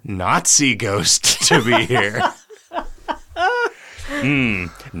 Nazi ghost to be here.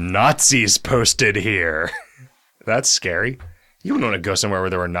 Nazis posted here. That's scary. You wouldn't want to go somewhere where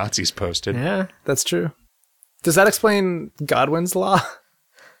there were Nazis posted. Yeah. That's true. Does that explain Godwin's law?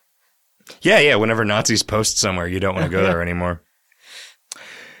 Yeah. Whenever Nazis post somewhere, you don't want to go there anymore.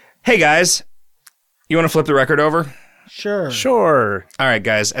 Hey, guys. You want to flip the record over? Sure. All right,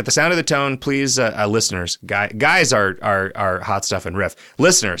 guys. At the sound of the tone, please, listeners, guys are hot stuff and riff.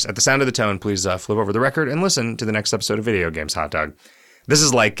 Listeners, at the sound of the tone, please flip over the record and listen to the next episode of Video Games Hot Dog. This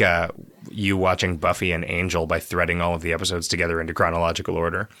is like you watching Buffy and Angel by threading all of the episodes together into chronological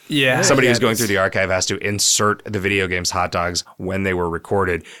order. Yeah. Somebody who's going through the archive has to insert the Video Games Hot Dogs when they were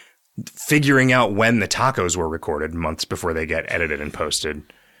recorded, figuring out when the tacos were recorded months before they get edited and posted.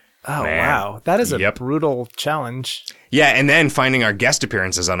 Oh, Man. wow. That is a brutal challenge. Yeah, and then finding our guest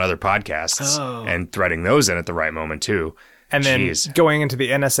appearances on other podcasts and threading those in at the right moment, too. And then going into the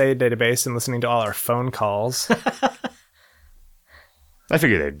NSA database and listening to all our phone calls. I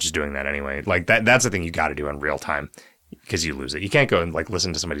figure they're just doing that anyway. Like, that's the thing you got to do in real time because you lose it. You can't go and, like,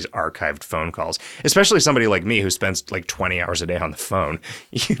 listen to somebody's archived phone calls, especially somebody like me who spends, like, 20 hours a day on the phone.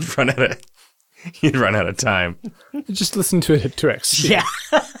 You'd run out of time. Just listen to it at 2x. Yeah.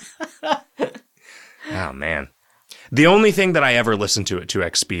 Oh, man. The only thing that I ever listen to at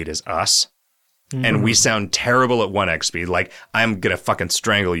 2x speed is us. And we sound terrible at 1x speed. Like, I'm going to fucking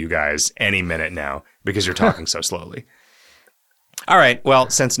strangle you guys any minute now because you're talking so slowly. All right. Well,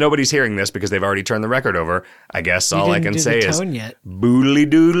 since nobody's hearing this because they've already turned the record over, I guess all I can say is boodly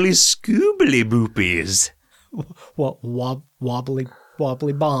doodly scoobly boopies. What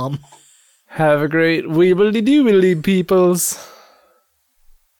wobbly bomb. Have a great weebly doobly peoples.